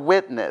be a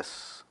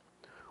witness,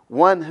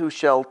 one who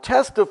shall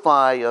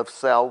testify of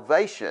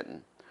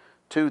salvation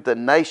to the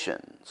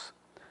nations,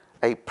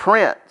 a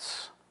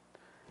prince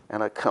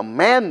and a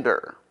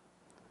commander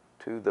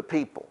to the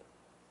people.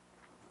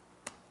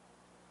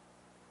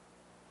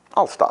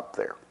 I'll stop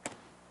there.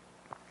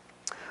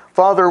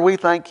 Father, we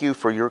thank you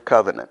for your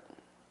covenant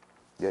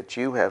that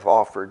you have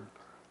offered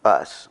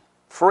us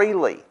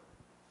freely.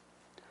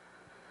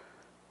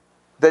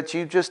 That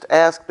you just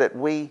ask that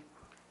we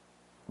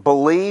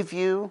believe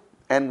you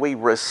and we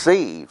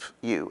receive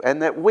you,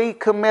 and that we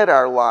commit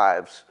our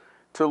lives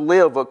to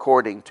live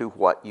according to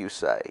what you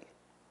say.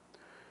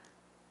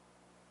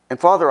 And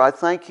Father, I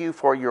thank you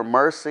for your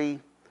mercy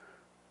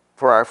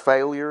for our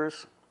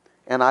failures,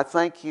 and I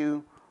thank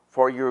you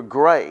for your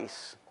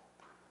grace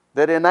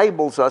that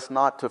enables us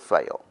not to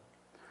fail,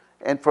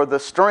 and for the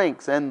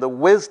strength and the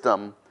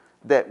wisdom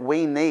that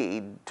we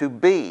need to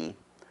be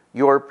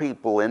your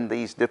people in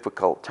these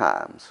difficult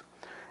times.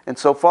 And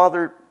so,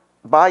 Father,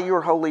 by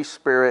your Holy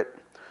Spirit,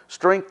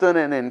 strengthen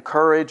and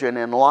encourage and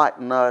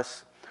enlighten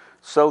us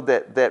so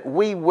that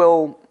we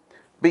will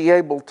be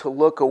able to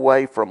look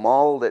away from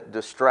all that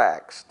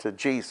distracts to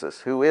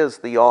Jesus, who is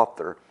the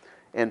author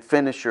and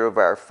finisher of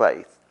our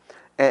faith,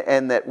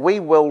 and that we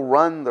will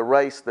run the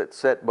race that's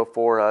set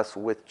before us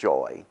with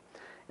joy.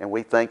 And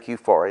we thank you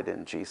for it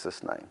in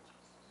Jesus' name.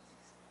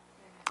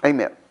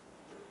 Amen.